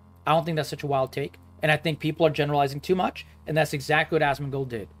 I don't think that's such a wild take. And I think people are generalizing too much. And that's exactly what Asmongold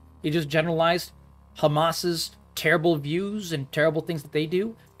did. He just generalized Hamas's terrible views and terrible things that they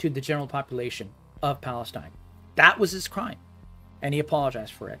do to the general population of Palestine. That was his crime. And he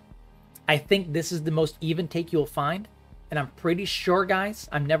apologized for it. I think this is the most even take you'll find. And I'm pretty sure, guys,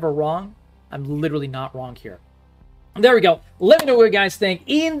 I'm never wrong. I'm literally not wrong here. There we go. Let me know what you guys think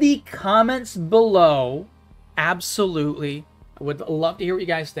in the comments below. Absolutely. I would love to hear what you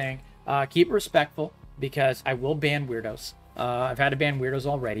guys think. Keep it respectful, because I will ban weirdos. I've had to ban weirdos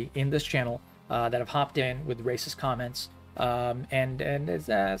already in this channel that have hopped in with racist comments. And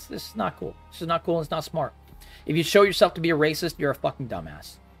it's not cool. This is not cool and it's not smart. If you show yourself to be a racist, you're a fucking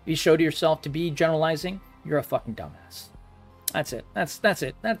dumbass. If you show to yourself to be generalizing, you're a fucking dumbass. That's it. That's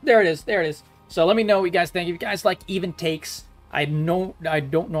it. There it is. There it is. So let me know what you guys think. If you guys like even takes, I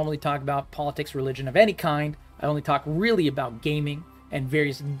don't normally talk about politics, religion of any kind. I only talk really about gaming and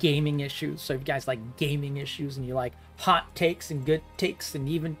various gaming issues. So if you guys like gaming issues and you like hot takes and good takes and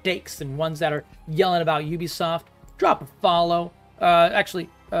even takes and ones that are yelling about Ubisoft, drop a follow. Actually,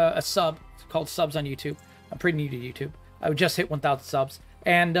 a sub. It's called subs on YouTube. I'm pretty new to YouTube. I just hit 1,000 subs.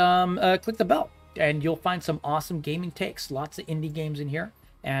 And click the bell. And you'll find some awesome gaming takes. Lots of indie games in here.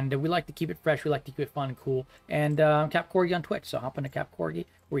 And we like to keep it fresh. We like to keep it fun and cool. And Cap Corgi on Twitch. So hop into Cap Corgi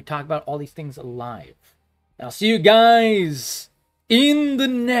where we talk about all these things live. And I'll see you guys in the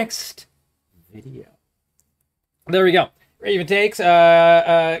next video. There we go. Raven takes.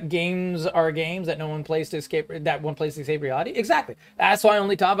 Games are games that no one plays to escape. That one plays to escape reality. Exactly. That's why I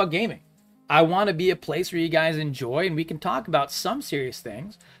only talk about gaming. I want to be a place where you guys enjoy and we can talk about some serious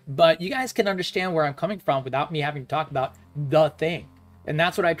things, but you guys can understand where I'm coming from without me having to talk about the thing. And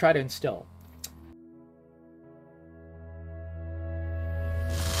that's what I try to instill.